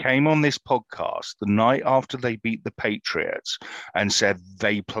literally came on this podcast the night after they beat the Patriots and said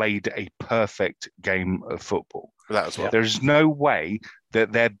they played a perfect game of football. That was what. There's no way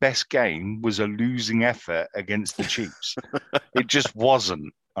that their best game was a losing effort against the Chiefs. It just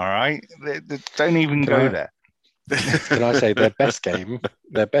wasn't. All right? Don't even go there. Can I say their best game?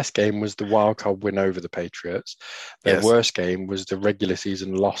 Their best game was the wild card win over the Patriots. Their worst game was the regular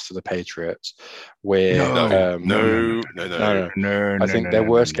season loss to the Patriots. Where no. I think their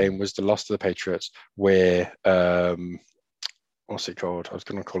worst game was the loss to the Patriots, where what's it called? I was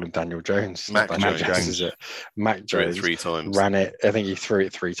going to call him Daniel Jones. Mac Jones, is it? Mac Jones 3 times. Ran it. I think he threw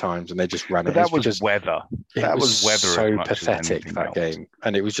it 3 times, and they just ran it. That was just weather. That was weather. So pathetic that game,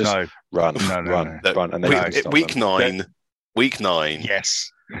 and it was just run. And Week 9.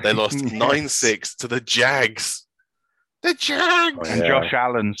 Yes, they lost 9-6 to the Jags. The Jags. And Josh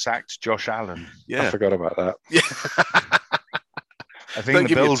Allen sacked Josh Allen. Yeah, I forgot about that. Yeah. I think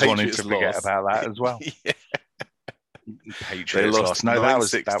the Bills wanted to forget about that as well. Yeah. Patriots lost. No, that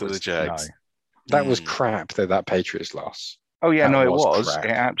was the Jags. No. That was crap. That Patriots loss. Oh yeah, it was. Crap.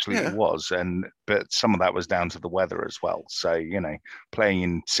 It absolutely was. But some of that was down to the weather as well. So playing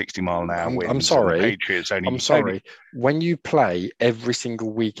in 60-mile-an-hour winds. I'm sorry. Patriots only. I'm sorry. When you play every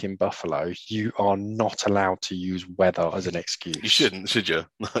single week in Buffalo, you are not allowed to use weather as an excuse. You shouldn't, should you?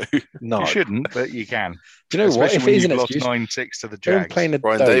 No, you shouldn't. But you can. Do you know what? If it is an excuse, 9-6 to the Jags. Brian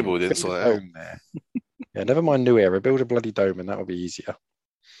Dable didn't sort it out. Yeah, never mind New Era. Build a bloody dome, and that'll be easier.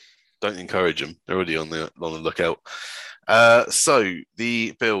 Don't encourage them. They're already on the lookout. So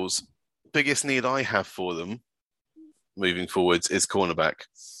the Bills' biggest need I have for them moving forwards is cornerback.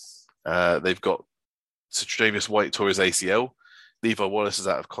 They've got Tre'Davious White tore his ACL. Levi Wallace is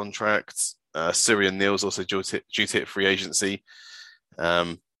out of contract. Syrian Neal's also due to hit free agency.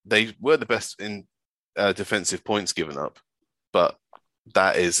 They were the best in defensive points given up, but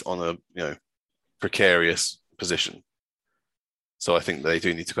that is on a precarious position. So I think they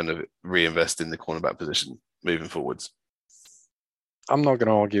do need to kind of reinvest in the cornerback position moving forwards. I'm not going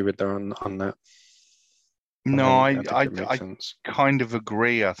to argue with them on that. No, I kind of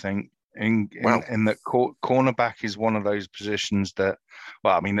agree. I think in that cornerback is one of those positions that,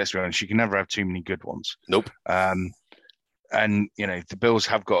 well, I mean, let's be honest, you can never have too many good ones. Nope. And the Bills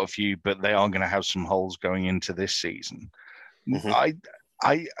have got a few, but they are going to have some holes going into this season. Mm-hmm.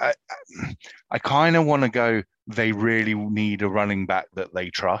 I kind of want to go, they really need a running back that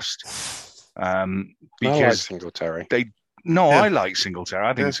they trust. Because I like Singletary. I like Singletary.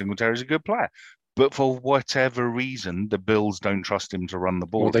 I think Singletary's a good player. But for whatever reason, the Bills don't trust him to run the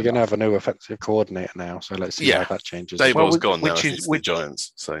ball. Well, they're going to have a new offensive coordinator now, so let's see how that changes. Daboll's gone now, the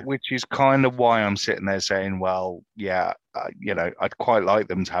Giants. So, which is kind of why I'm sitting there saying, well, yeah, I'd quite like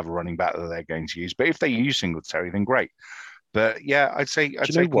them to have a running back that they're going to use. But if they use Singletary, then great. But yeah, I'd say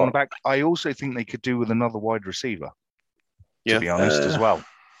cornerback. I also think they could do with another wide receiver. To be honest, as well,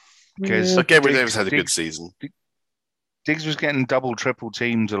 because Gabriel Davis had a good season. Diggs was getting double, triple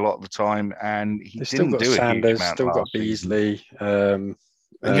teamed a lot of the time, and he didn't do Sanders, a huge amount. Still got Beasley, and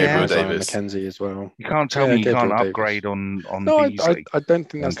Gabriel Davis, McKenzie as well. You can't tell me you can't upgrade on Beasley. I don't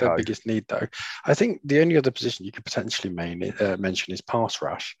think that's their biggest need, though. I think the only other position you could potentially mention is pass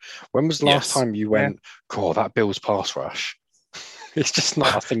rush. When was the last time you went, "Cool, that Bills pass rush"? It's just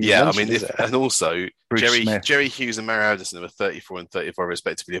not a thing. And also Jerry Hughes and Mary Addison were 34 and 35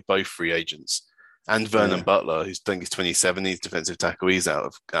 respectively, are both free agents. And Vernon Butler, who's 27, he's defensive tackle. He's out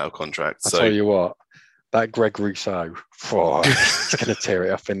of contract. I'll tell you what, that Greg Rousseau, it's going to tear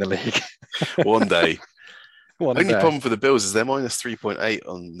it up in the league. One day. Only problem for the Bills is they're minus 3.8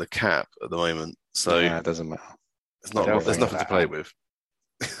 on the cap at the moment. So it doesn't matter. There's nothing to play with.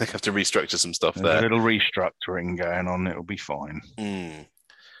 They have to restructure some stuff there. A little restructuring going on. It'll be fine.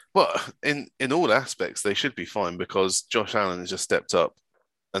 Well, in all aspects, they should be fine because Josh Allen has just stepped up,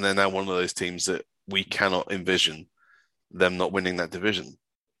 and they're now one of those teams that we cannot envision them not winning that division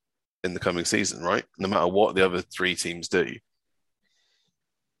in the coming season, right? No matter what the other three teams do.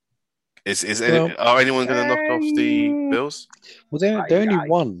 Are anyone going to knock off the Bills? Well, they only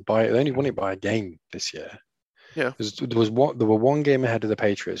won it by a game this year. Yeah, there were one game ahead of the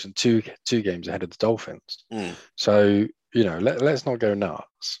Patriots and two games ahead of the Dolphins. So let's not go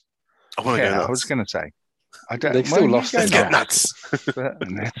nuts. I want to go nuts. I was going to say. They still lost. Let's get nuts.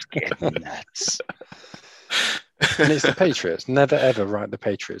 Let's get nuts. And it's the Patriots. Never ever write the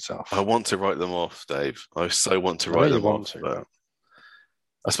Patriots off. I want to write them off, Dave. I so want to write them off. But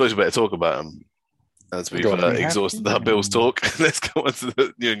I suppose we better talk about them as we've exhausted our Bills talk. Let's go on to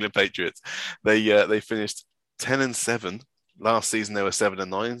the New England Patriots. They finished 10-7. Last season they were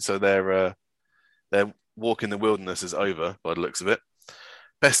 7-9. So their walk in the wilderness is over by the looks of it.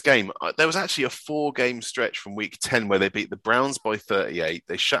 Best game. There was actually a 4-game stretch from week 10 where they beat the Browns by 38.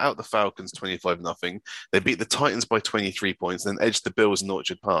 They shut out the Falcons 25-0. They beat the Titans by 23 points and then edged the Bills in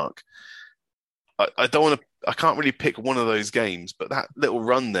Orchard Park. I can't really pick one of those games, but that little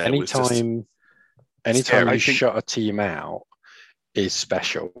run there anytime you shut a team out is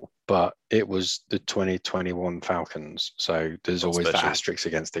special, but it was the 2021 Falcons. So there's always the asterisk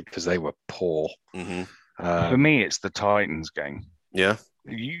against it because they were poor. For me, it's the Titans game. Yeah.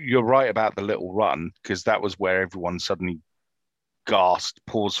 You're right about the little run because that was where everyone suddenly gasped,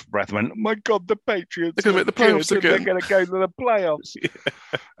 paused for breath, and went, "Oh my God, the Patriots! They're going to make the playoffs again. They're going to go to the playoffs."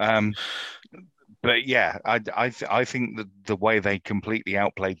 But yeah, I think that the way they completely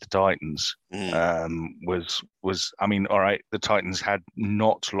outplayed the Titans was. I mean, all right, the Titans had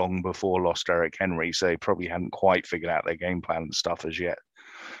not long before lost Eric Henry, so they probably hadn't quite figured out their game plan and stuff as yet.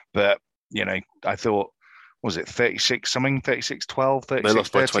 But I thought. Was it 36-something, 36-12, 36-13? They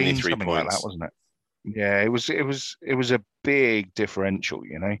lost by 23 points. Like that, wasn't it? Yeah, it was a big differential,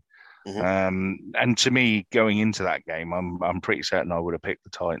 And to me, going into that game, I'm pretty certain I would have picked the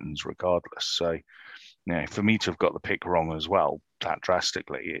Titans regardless. So, for me to have got the pick wrong as well, that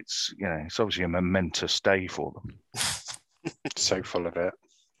drastically, it's obviously a momentous day for them. So full of it.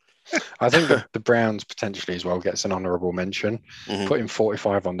 I think the Browns potentially as well gets an honourable mention. Putting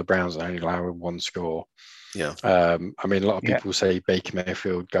 45 on the Browns and only allowing one score. Yeah. I mean, a lot of people say Baker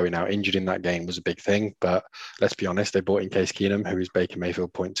Mayfield going out injured in that game was a big thing, but let's be honest, they brought in Case Keenum, who is Baker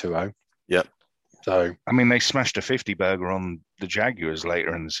Mayfield 0.20. Yeah. So, I mean, they smashed a 50-burger on the Jaguars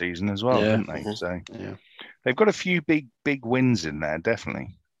later in the season as well, didn't they? So, they've got a few big wins in there,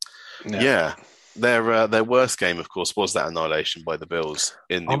 definitely. Yeah. Their worst game, of course, was that annihilation by the Bills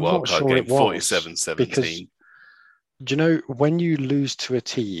in the wildcard game, 47-17. Because, do you know, when you lose to a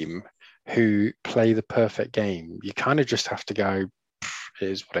team who play the perfect game, you kind of just have to go, it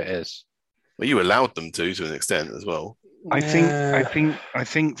is what it is. Well, you allowed them to an extent as well. I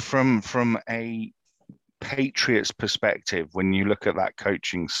think from a Patriots perspective, when you look at that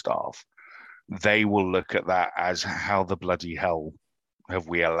coaching staff, they will look at that as how the bloody hell have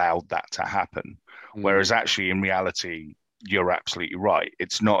we allowed that to happen? Whereas actually in reality, you're absolutely right.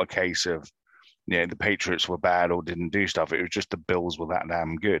 It's not a case of, the Patriots were bad or didn't do stuff. It was just the Bills were that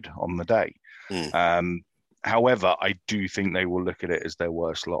damn good on the day. However, I do think they will look at it as their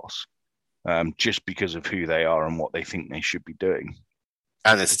worst loss, just because of who they are and what they think they should be doing.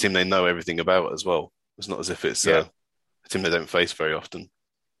 And it's a team they know everything about as well. It's not as if it's a team they don't face very often.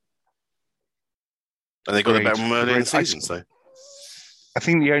 And they got the better early in the season, so. I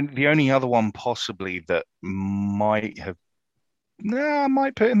think the only other one possibly that might have... I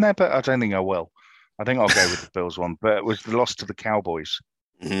might put in there, but I don't think I will. I think I'll go with the Bills one. But it was the loss to the Cowboys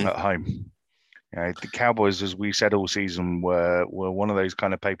at home. You know, the Cowboys, as we said all season, were one of those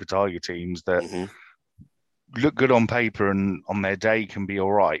kind of paper tiger teams that look good on paper and on their day can be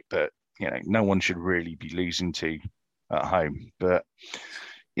all right, but you know, no one should really be losing to at home. But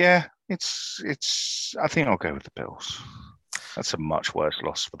yeah, it's. I think I'll go with the Bills. That's a much worse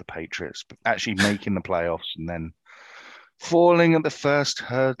loss for the Patriots, but actually making the playoffs and then falling at the first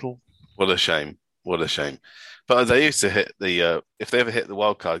hurdle. What a shame! What a shame! But they used to hit the. If they ever hit the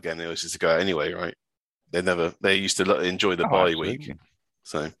wild card game, they always used to go out anyway, right? They used to enjoy the bye week.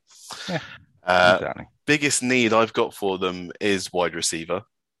 So, exactly. Biggest need I've got for them is wide receiver.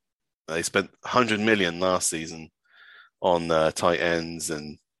 They spent $100 million last season on tight ends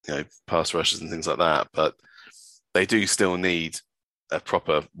and pass rushers and things like that, but they do still need a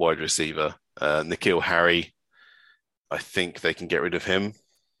proper wide receiver. N'Keal Harry, I think they can get rid of him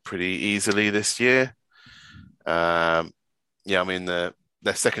pretty easily this year. I mean their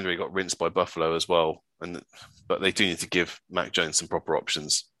secondary got rinsed by Buffalo as well, but they do need to give Mac Jones some proper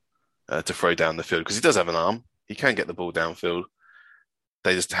options to throw down the field because he does have an arm. He can get the ball downfield.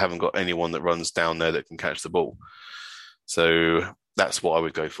 They just haven't got anyone that runs down there that can catch the ball. So that's what I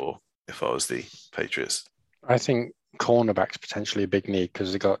would go for if I was the Patriots. I think cornerback's potentially a big need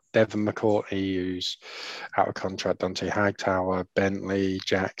because they've got Devin McCourty, who's out of contract, Dante Hightower, Bentley,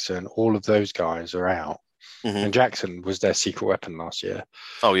 Jackson, all of those guys are out. And Jackson was their secret weapon last year.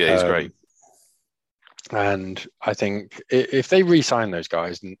 Oh, yeah, he's great. And I think if they re-sign those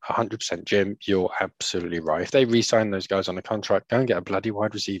guys, 100%, Jim, you're absolutely right. If they re-sign those guys on a contract, go and get a bloody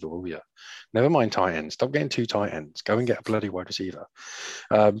wide receiver, will you? Never mind tight ends. Stop getting 2 tight ends. Go and get a bloody wide receiver.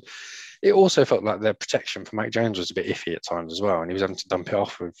 It also felt like their protection for Mac Jones was a bit iffy at times as well, and he was having to dump it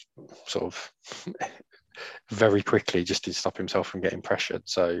off with sort of very quickly just to stop himself from getting pressured.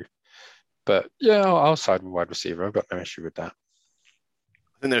 So, but yeah, I'll side with wide receiver. I've got no issue with that.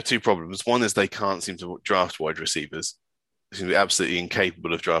 I think there are 2 problems. One is they can't seem to draft wide receivers. They seem to be absolutely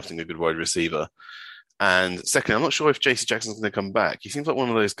incapable of drafting a good wide receiver. And secondly, I'm not sure if JC Jackson's going to come back. He seems like one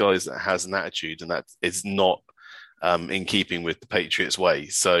of those guys that has an attitude and that is not in keeping with the Patriots' way.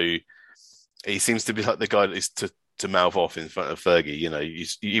 So he seems to be like the guy that is to mouth off in front of Fergie. You know,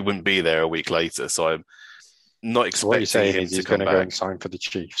 you wouldn't be there a week later. So I'm not expecting him to come back. Going to go and sign for the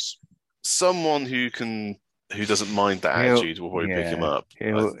Chiefs. Someone who doesn't mind that attitude will probably pick him up.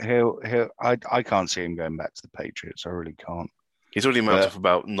 I can't see him going back to the Patriots. I really can't. He's already mouthed off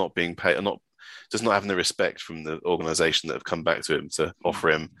about not being paid, just not having the respect from the organisation that have come back to him to offer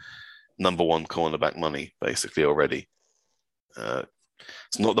him number 1 cornerback money, basically already.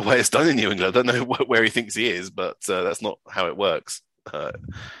 It's not the way it's done in New England. I don't know where he thinks he is, but that's not how it works.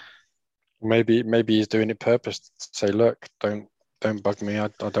 Maybe he's doing it purpose to say, look, don't bug me. I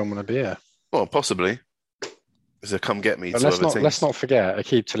don't want to be here. Well, possibly. It's a come get me. Let's not forget,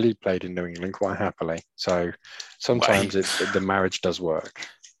 Aqib Talib played in New England quite happily. So sometimes the marriage does work.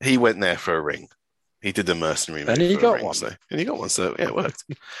 He went there for a ring. He did the mercenary move. And he got one. And he got one, so yeah, it worked.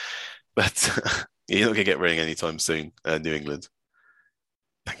 But you're not going to get ring anytime soon, New England.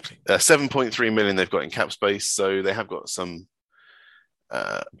 Thankfully. 7.3 million they've got in cap space, so they have got some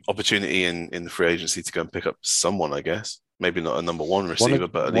opportunity in the free agency to go and pick up someone, I guess. Maybe not a number 1 receiver,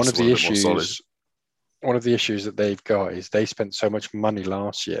 but at least one bit more solid. One of the issues that they've got is they spent so much money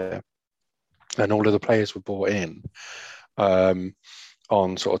last year and all of the players were bought in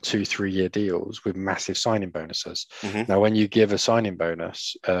on sort of 2-3 year deals with massive signing bonuses. Now, when you give a signing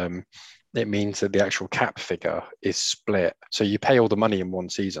bonus, it means that the actual cap figure is split. So you pay all the money in one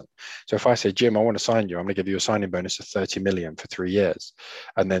season. So if I say, Jim, I want to sign you, I'm going to give you a signing bonus of 30 million for 3 years.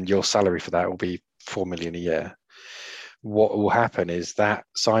 And then your salary for that will be 4 million a year. What will happen is that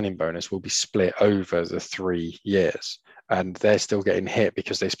signing bonus will be split over the 3 years. And they're still getting hit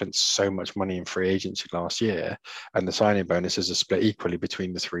because they spent so much money in free agency last year. And the signing bonuses are split equally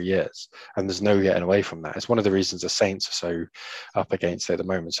between the 3 years. And there's no getting away from that. It's one of the reasons the Saints are so up against it at the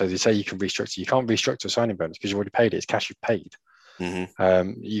moment. So they say you can restructure. You can't restructure a signing bonus because you've already paid it. It's cash you've paid.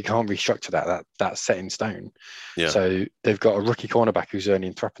 You can't restructure that. That's set in stone. Yeah. So they've got a rookie cornerback who's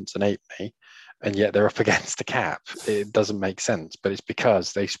earning threepence an eighth, and yet they're up against the cap. It doesn't make sense, but it's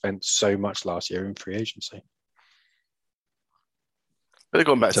because they spent so much last year in free agency. But they're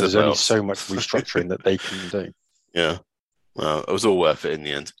going back to the there's only so much restructuring that they can do. Yeah. Well, it was all worth it in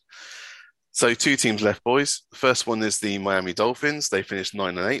the end. So 2 teams left, boys. The first one is the Miami Dolphins. They finished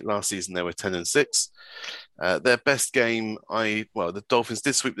 9-8. Last season, they were 10-6. Their best game, the Dolphins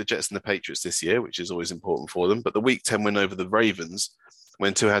did sweep the Jets and the Patriots this year, which is always important for them. But the Week 10 win over the Ravens,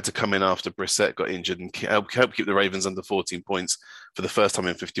 when Tua had to come in after Brissett got injured and help keep the Ravens under 14 points for the first time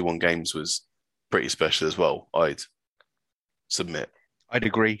in 51 games, was pretty special as well, I'd submit. I'd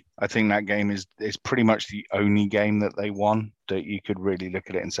agree. I think that game is pretty much the only game that they won that you could really look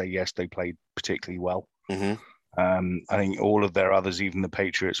at it and say, yes, they played particularly well. Mm-hmm. I think all of their others, even the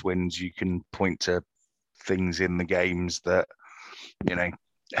Patriots wins, you can point to things in the games that,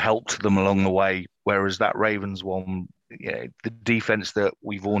 helped them along the way. Whereas that Ravens one, the defense that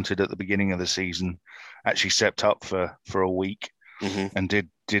we vaunted at the beginning of the season actually stepped up for a week and did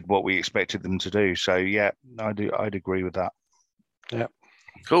what we expected them to do. So, yeah, I'd agree with that. Yeah.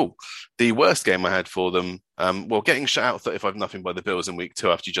 Cool. The worst game I had for them, getting shut out 35-0 by the Bills in week 2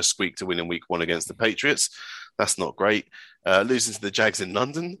 after you just squeaked to win in week 1 against the Patriots. That's not great. Losing to the Jags in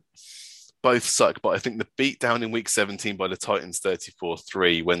London. Both suck, but I think the beat down in week 17 by the Titans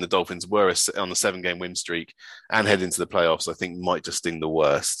 34-3 when the Dolphins were on a 7-game win streak and head into the playoffs, I think might just sting the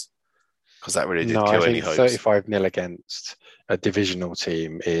worst because that really did kill any hopes. 35-0 against a divisional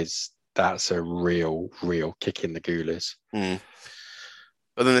team that's a real kick in the goolies.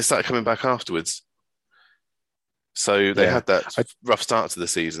 But then they started coming back afterwards. So they had that rough start to the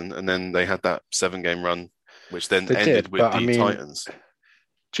season, and then they had that 7-game run, which then ended with the Titans.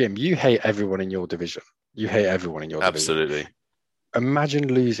 Jim, you hate everyone in your division. Absolutely.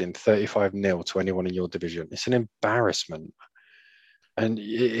 Imagine losing 35-0 to anyone in your division. It's an embarrassment. And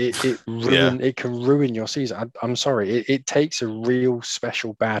it can ruin your season. I'm sorry. It takes a real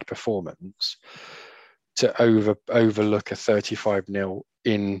special bad performance to overlook a 35-0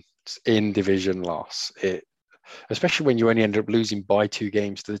 in division loss. Especially when you only ended up losing by 2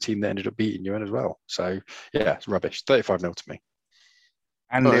 games to the team that ended up beating you in as well. So yeah, it's rubbish. 35-0 to me.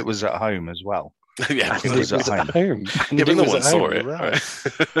 And it was at home as well. Yeah, it was at home. Yeah, but no one saw it. Right?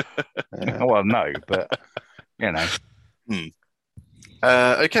 Well, no, but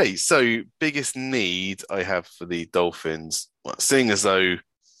Okay, so biggest need I have for the Dolphins, seeing as though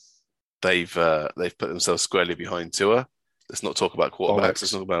they've put themselves squarely behind Tua. Let's not talk about quarterbacks.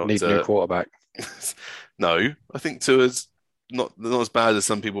 Let's talk about need a new quarterback. No, I think Tua's not as bad as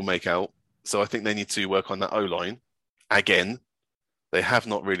some people make out. So I think they need to work on that O-line again. They have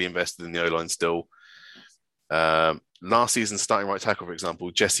not really invested in the O-line still. Last season's starting right tackle, for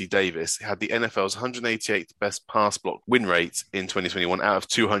example, Jesse Davis, had the NFL's 188th best pass block win rate in 2021 out of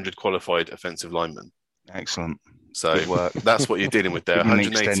 200 qualified offensive linemen. Excellent. So that's what you're dealing with there.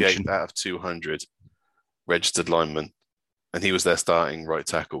 188 out of 200 registered linemen. And he was their starting right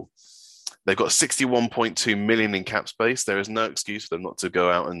tackle. They've got 61.2 million in cap space. There is no excuse for them not to go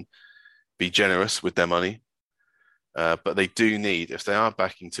out and be generous with their money. But they do need, if they are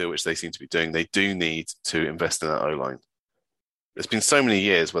backing to, which they seem to be doing, they do need to invest in that O-line. There's been so many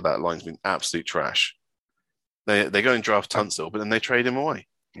years where that line's been absolute trash. They go and draft Tunsil, but then they trade him away.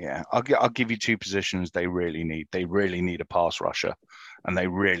 Yeah, I'll give you 2 positions they really need. They really need a pass rusher, and they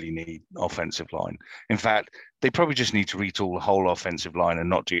really need offensive line. In fact, they probably just need to retool the whole offensive line and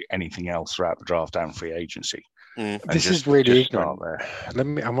not do anything else throughout the draft and free agency. This is really ignorant.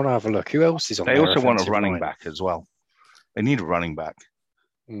 I want to have a look. Who else is on there? They also want a running back as well. They need a running back.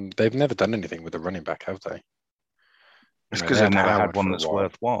 They've never done anything with a running back, have they? It's because they've never had one that's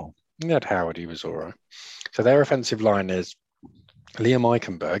worthwhile. They had Howard, he was all right. So their offensive line is Liam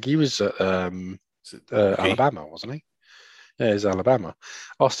Eichenberg. He was at Alabama, wasn't he? Yeah, he's Alabama.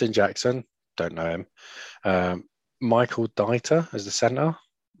 Austin Jackson, don't know him. Michael Dieter as the center.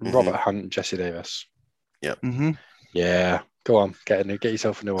 Robert Hunt, Jesse Davis. Yep. Yeah. Go on, get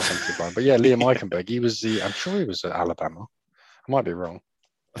yourself a new offensive line. But yeah, Liam Eichenberg, I'm sure he was at Alabama. I might be wrong.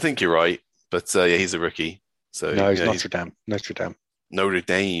 I think you're right, but he's a rookie. So no, he's Notre Dame. Notre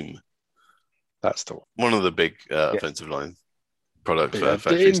Dame. That's the one. One of the big offensive line product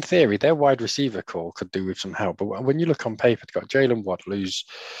factories. In theory, their wide receiver core could do with some help. But when you look on paper, they've got Jalen Waddle, who's,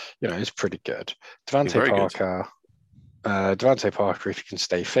 is pretty good. Devontae Parker, if he can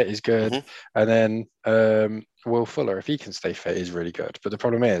stay fit, is good. And then Will Fuller, if he can stay fit, is really good. But the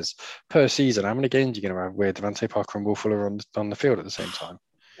problem is, per season, how many games are you going to have where Devontae Parker and Will Fuller are on the field at the same time?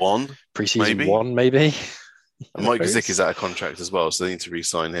 One. Preseason one, maybe. And Mike Gesicki's out of contract as well, so they need to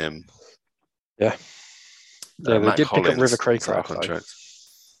re-sign him. Yeah. Yeah, they did pick up River Craycraft contract.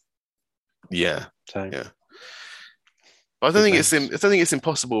 Yeah. Yeah. But I don't think it's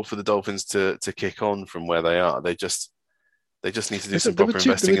impossible for the Dolphins to kick on from where they are. They just need to do some proper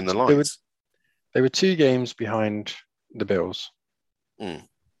investing in the lines. They were 2 games behind the Bills. Mm.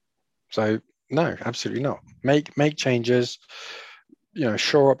 So No, absolutely not. Make changes.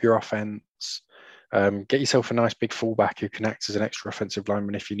 Shore up your offense. Get yourself a nice big fullback who can act as an extra offensive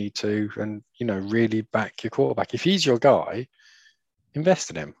lineman if you need to, and really back your quarterback. If he's your guy, invest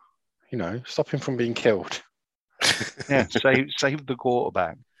in him. Stop him from being killed. Yeah, save the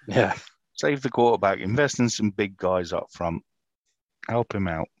quarterback. Yeah, save the quarterback. Invest in some big guys up front. Help him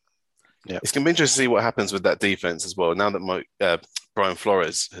out. Yeah, it's going to be interesting to see what happens with that defense as well. Now that Brian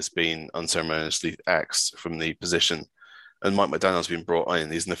Flores has been unceremoniously axed from the position, and Mike McDaniel's been brought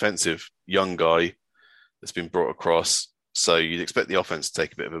in. He's an offensive young guy that's been brought across. So you'd expect the offense to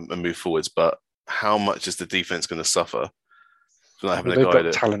take a bit of a move forwards, but how much is the defense going to suffer from not having a guy? They've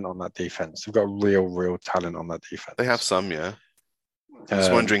got talent on that defense. They've got real talent on that defense. They have some, yeah. I'm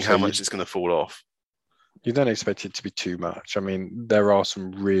just wondering how much it's going to fall off. You don't expect it to be too much. I mean, there are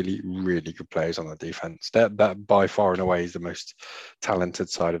some really good players on the defense. That by far and away is the most talented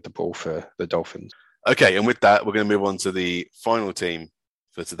side of the ball for the Dolphins. Okay, and with that, we're going to move on to the final team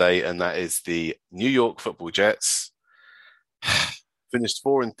for today, and that is the New York Football Jets. Finished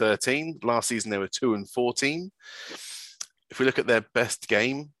 4-13. Last season, they were 2-14. If we look at their best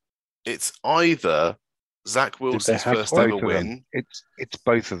game, it's either Zach Wilson's first ever win. It's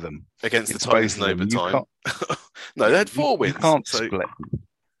both of them against the Titans in overtime. No, they had 4 wins. You can't split them.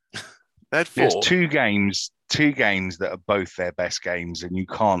 They had 4. There's two games that are both their best games, and you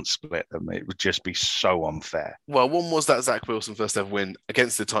can't split them. It would just be so unfair. Well, one was that Zach Wilson first ever win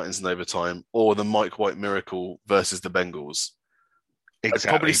against the Titans in overtime, or the Mike White miracle versus the Bengals. Exactly.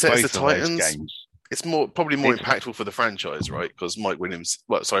 It probably sets both the Titans. It's probably more impactful for the franchise, right? Because Mike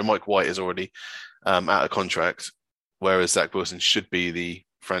White is already out of contract, whereas Zach Wilson should be the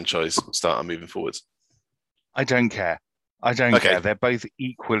franchise starter moving forwards. I don't care. Care. They're both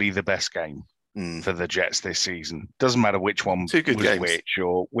equally the best game for the Jets this season. Doesn't matter which one was games. Which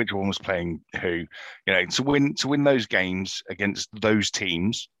or which one was playing who. To win those games against those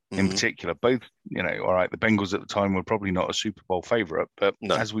teams in particular, both, all right, the Bengals at the time were probably not a Super Bowl favorite, but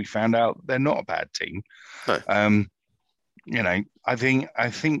as we found out, they're not a bad team. No. I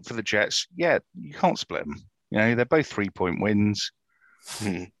think for the Jets, you can't split them. They're both 3-point wins.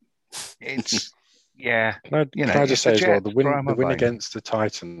 It's Can I just say as well, the win against the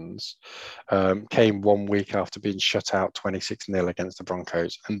Titans came 1 week after being shut out 26-0 against the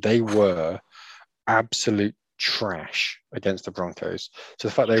Broncos, and they were absolute trash against the Broncos. So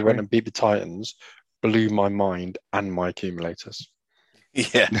the fact they went and beat the Titans blew my mind and my accumulators.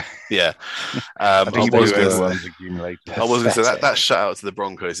 Yeah. I was going to say that shutout to the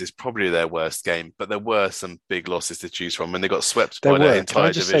Broncos is probably their worst game, but there were some big losses to choose from, and they got swept by their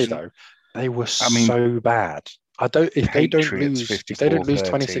entire division. Say, though, they were so bad. If they don't lose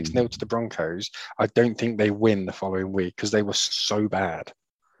 26-0 to the Broncos, I don't think they win the following week because they were so bad.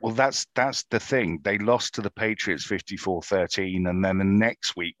 Well, that's the thing. They lost to the Patriots 54-13, and then the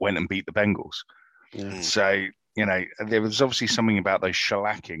next week went and beat the Bengals. Yeah. So, there was obviously something about those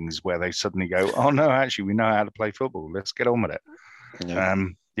shellackings where they suddenly go, oh, no, actually, we know how to play football. Let's get on with it.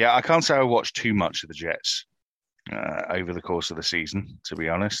 Yeah, I can't say I watched too much of the Jets over the course of the season, to be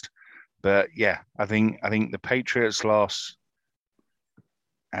honest. But, I think the Patriots loss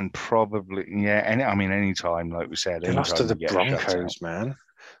and probably, any time, like we said. They lost to the Broncos, man.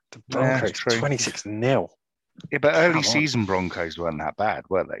 The Broncos, 26-0. Yeah, but early season Broncos weren't that bad,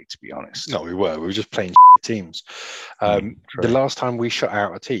 were they, to be honest? No, we were. We were just playing teams. The last time we shut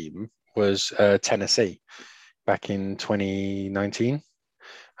out a team was Tennessee back in 2019.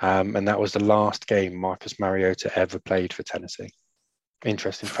 And that was the last game Marcus Mariota ever played for Tennessee.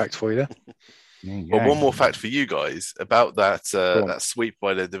 Interesting fact for you there. Well, one more fact for you guys about that sweep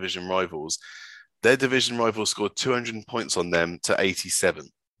by their division rivals. Their division rivals scored 200 points on them to 87.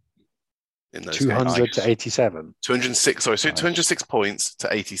 In those 200 to 87. 206. Sorry, so 206 points to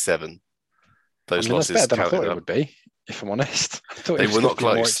 87. Those losses. That's better than I thought it would be, if I'm honest. I thought they were not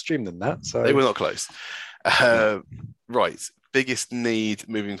close. More extreme than that. So they were not close. Right. Biggest need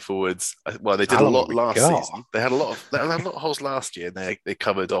moving forwards. Well, they did a lot last season. They had a lot of holes last year. They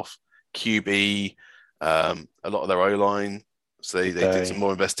covered off QB, a lot of their O-line. So they did some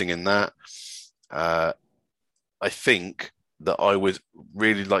more investing in that. I think that I would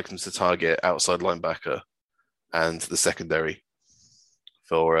really like them to target outside linebacker and the secondary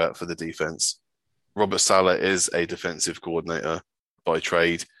for the defense. Robert Saleh is a defensive coordinator by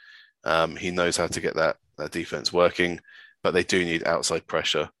trade. He knows how to get that defense working, but they do need outside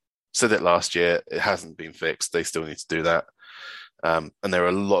pressure. Said it last year, it hasn't been fixed. They still need to do that. And there are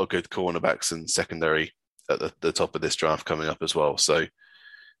a lot of good cornerbacks and secondary at the top of this draft coming up as well. So,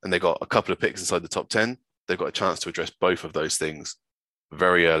 and they got a couple of picks inside the top 10. They've got a chance to address both of those things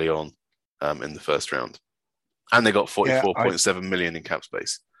very early on. in the first round. And they got 44.7 million in cap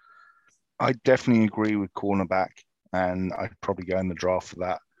space. I definitely agree with cornerback, and I'd probably go in the draft for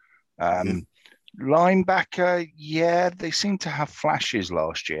that. Linebacker, they seem to have flashes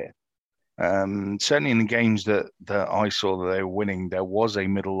last year. Certainly in the games that I saw that they were winning, there was a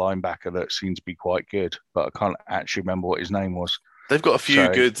middle linebacker that seemed to be quite good, but I can't actually remember what his name was. They've got a few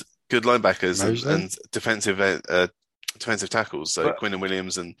good linebackers and defensive tackles. So Quinn and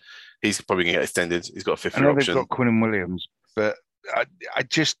Williams, and he's probably going to get extended. He's got a fifth-year option. They've got Quinn and Williams, but I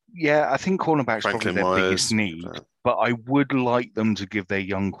think cornerback's probably their biggest need. But I would like them to give their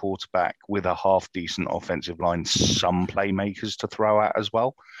young quarterback with a half-decent offensive line some playmakers to throw at as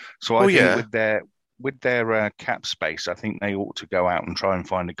well. So I think with their cap space, I think they ought to go out and try and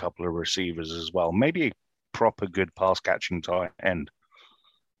find a couple of receivers as well. Maybe a proper good pass-catching tight end.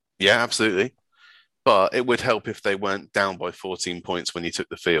 Yeah, absolutely. But it would help if they weren't down by 14 points when he took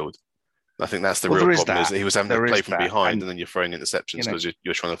the field. I think that's the real problem. Is he was having to play from behind, and then you're throwing interceptions because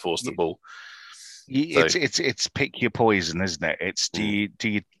you're trying to force the ball. It's pick your poison, isn't it? It's do you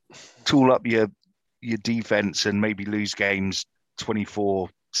tool up your defense and maybe lose games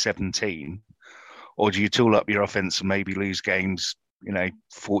 24-17, or do you tool up your offense and maybe lose games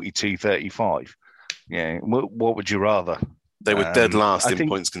 42-35? Yeah, what would you rather? They were dead last in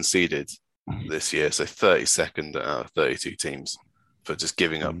points conceded this year, so 32nd out of 32 teams for just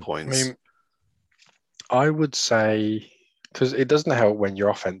giving up points. I would say, because it doesn't help when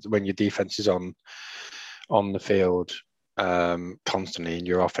your defense is on the field constantly and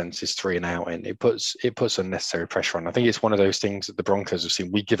your offense is 3 and out, and it puts unnecessary pressure on. I think it's one of those things that the Broncos have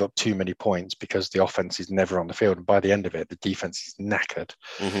seen. We give up too many points because the offense is never on the field, and by the end of it, the defense is knackered.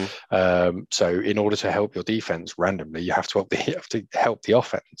 So in order to help your defense randomly, you have to help the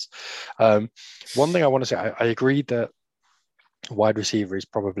offense. One thing I want to say, I agree that wide receiver is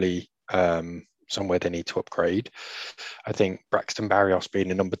probably somewhere they need to upgrade. I think Braxton Berrios being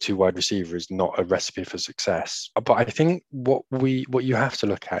the number 2 wide receiver is not a recipe for success. But I think what you have to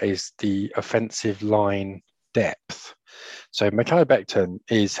look at is the offensive line depth. So Mekhi Becton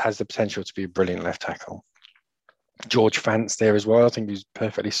has the potential to be a brilliant left tackle. George Fant's there as well. I think he's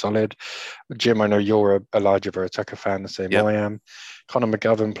perfectly solid. Jim, I know you're a Elijah Vera Tucker fan, the same I am. Connor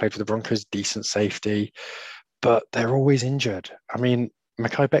McGovern played for the Broncos, decent safety, but they're always injured. I mean,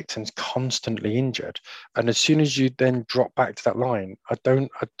 Mekhi Becton's constantly injured, and as soon as you then drop back to that line, I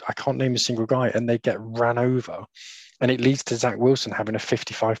can't name a single guy, and they get ran over, and it leads to Zach Wilson having a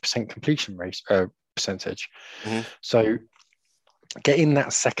 55% completion percentage. So get in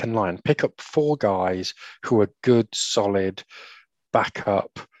that second line, pick up 4 guys who are good, solid,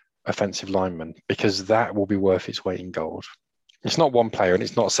 backup offensive linemen, because that will be worth its weight in gold. It's not one player and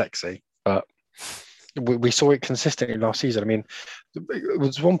it's not sexy, but we saw it consistently last season. I mean, it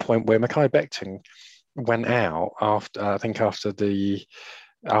was one point where Mekhi Becton went out after the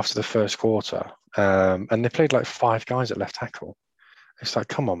first quarter, and they played like 5 guys at left tackle. It's like,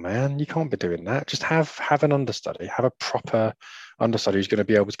 come on, man, you can't be doing that. Just have an understudy, have a proper understudy who's going to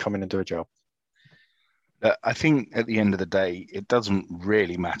be able to come in and do a job. I think at the end of the day, it doesn't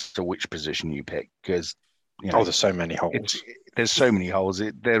really matter which position you pick, because there's so many holes. There's so many holes.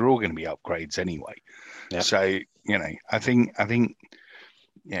 They're all going to be upgrades anyway. Yep. So I think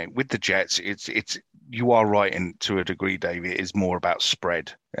with the Jets, it's you are right, and to a degree, Dave, it is more about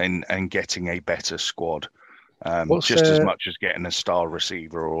spread and getting a better squad, as much as getting a star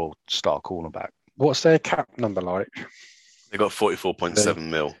receiver or star cornerback. What's their cap number like? They got 44.7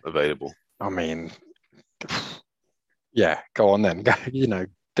 mil available. I mean, yeah, go on then.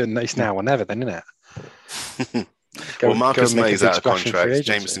 It's now or never, then, isn't it? Marcus May's out of contract.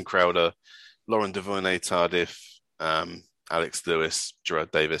 Jamison Crowder, Lauren Devontae-Tardif, Alex Lewis,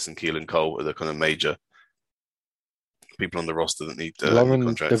 Gerard Davis, and Keelan Cole are the kind of major people on the roster that need Lauren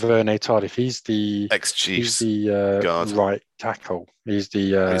contracts. Devontae-Tardif, he's the ex-Chiefs guard, right tackle. He's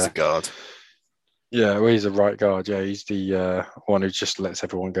he's a guard. Yeah, well, he's a right guard. Yeah, he's the one who just lets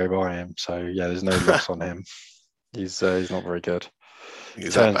everyone go by him. So yeah, there's no loss on him. He's not very good.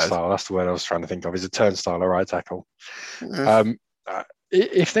 Turnstile, that's the word I was trying to think of. He's a turnstile, a right tackle.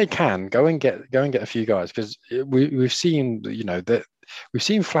 If they can, go and get a few guys, because we've seen that we've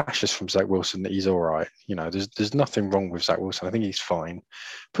seen flashes from Zach Wilson that he's all right. There's nothing wrong with Zach Wilson. I think he's fine.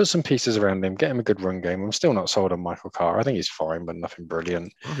 Put some pieces around him, get him a good run game. I'm still not sold on Michael Carter. I think he's fine, but nothing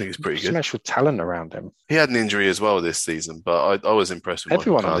brilliant. I think he's pretty good. Some actual talent around him. He had an injury as well this season, but I was impressed with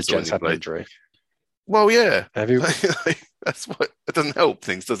everyone Michael on the Jets had an injury. Well, yeah. That's what it doesn't help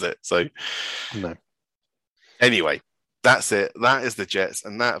things, does it? So no. Anyway, that's it. That is the Jets,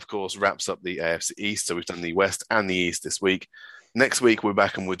 and that, of course, wraps up the AFC East. So we've done the West and the East this week. Next week, we're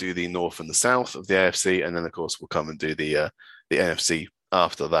back and we'll do the North and the South of the AFC. And then, of course, we'll come and do the NFC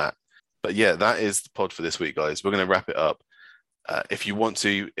after that. But yeah, that is the pod for this week, guys. We're going to wrap it up. If you want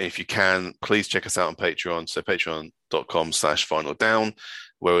to, if you can, please check us out on Patreon. So patreon.com/finaldown,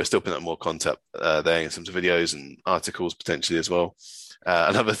 where we're still putting up more content there in terms of videos and articles potentially as well,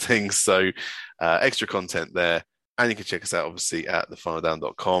 and other things. So extra content there. And you can check us out, obviously, at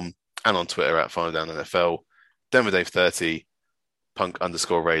thefinaldown.com and on Twitter at finaldownNFL, DenverDave30,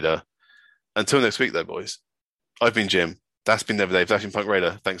 Punk_Raider. Until next week, though, boys. I've been Jim. That's been Never Dave. That's been Punk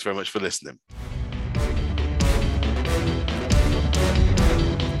Raider. Thanks very much for listening.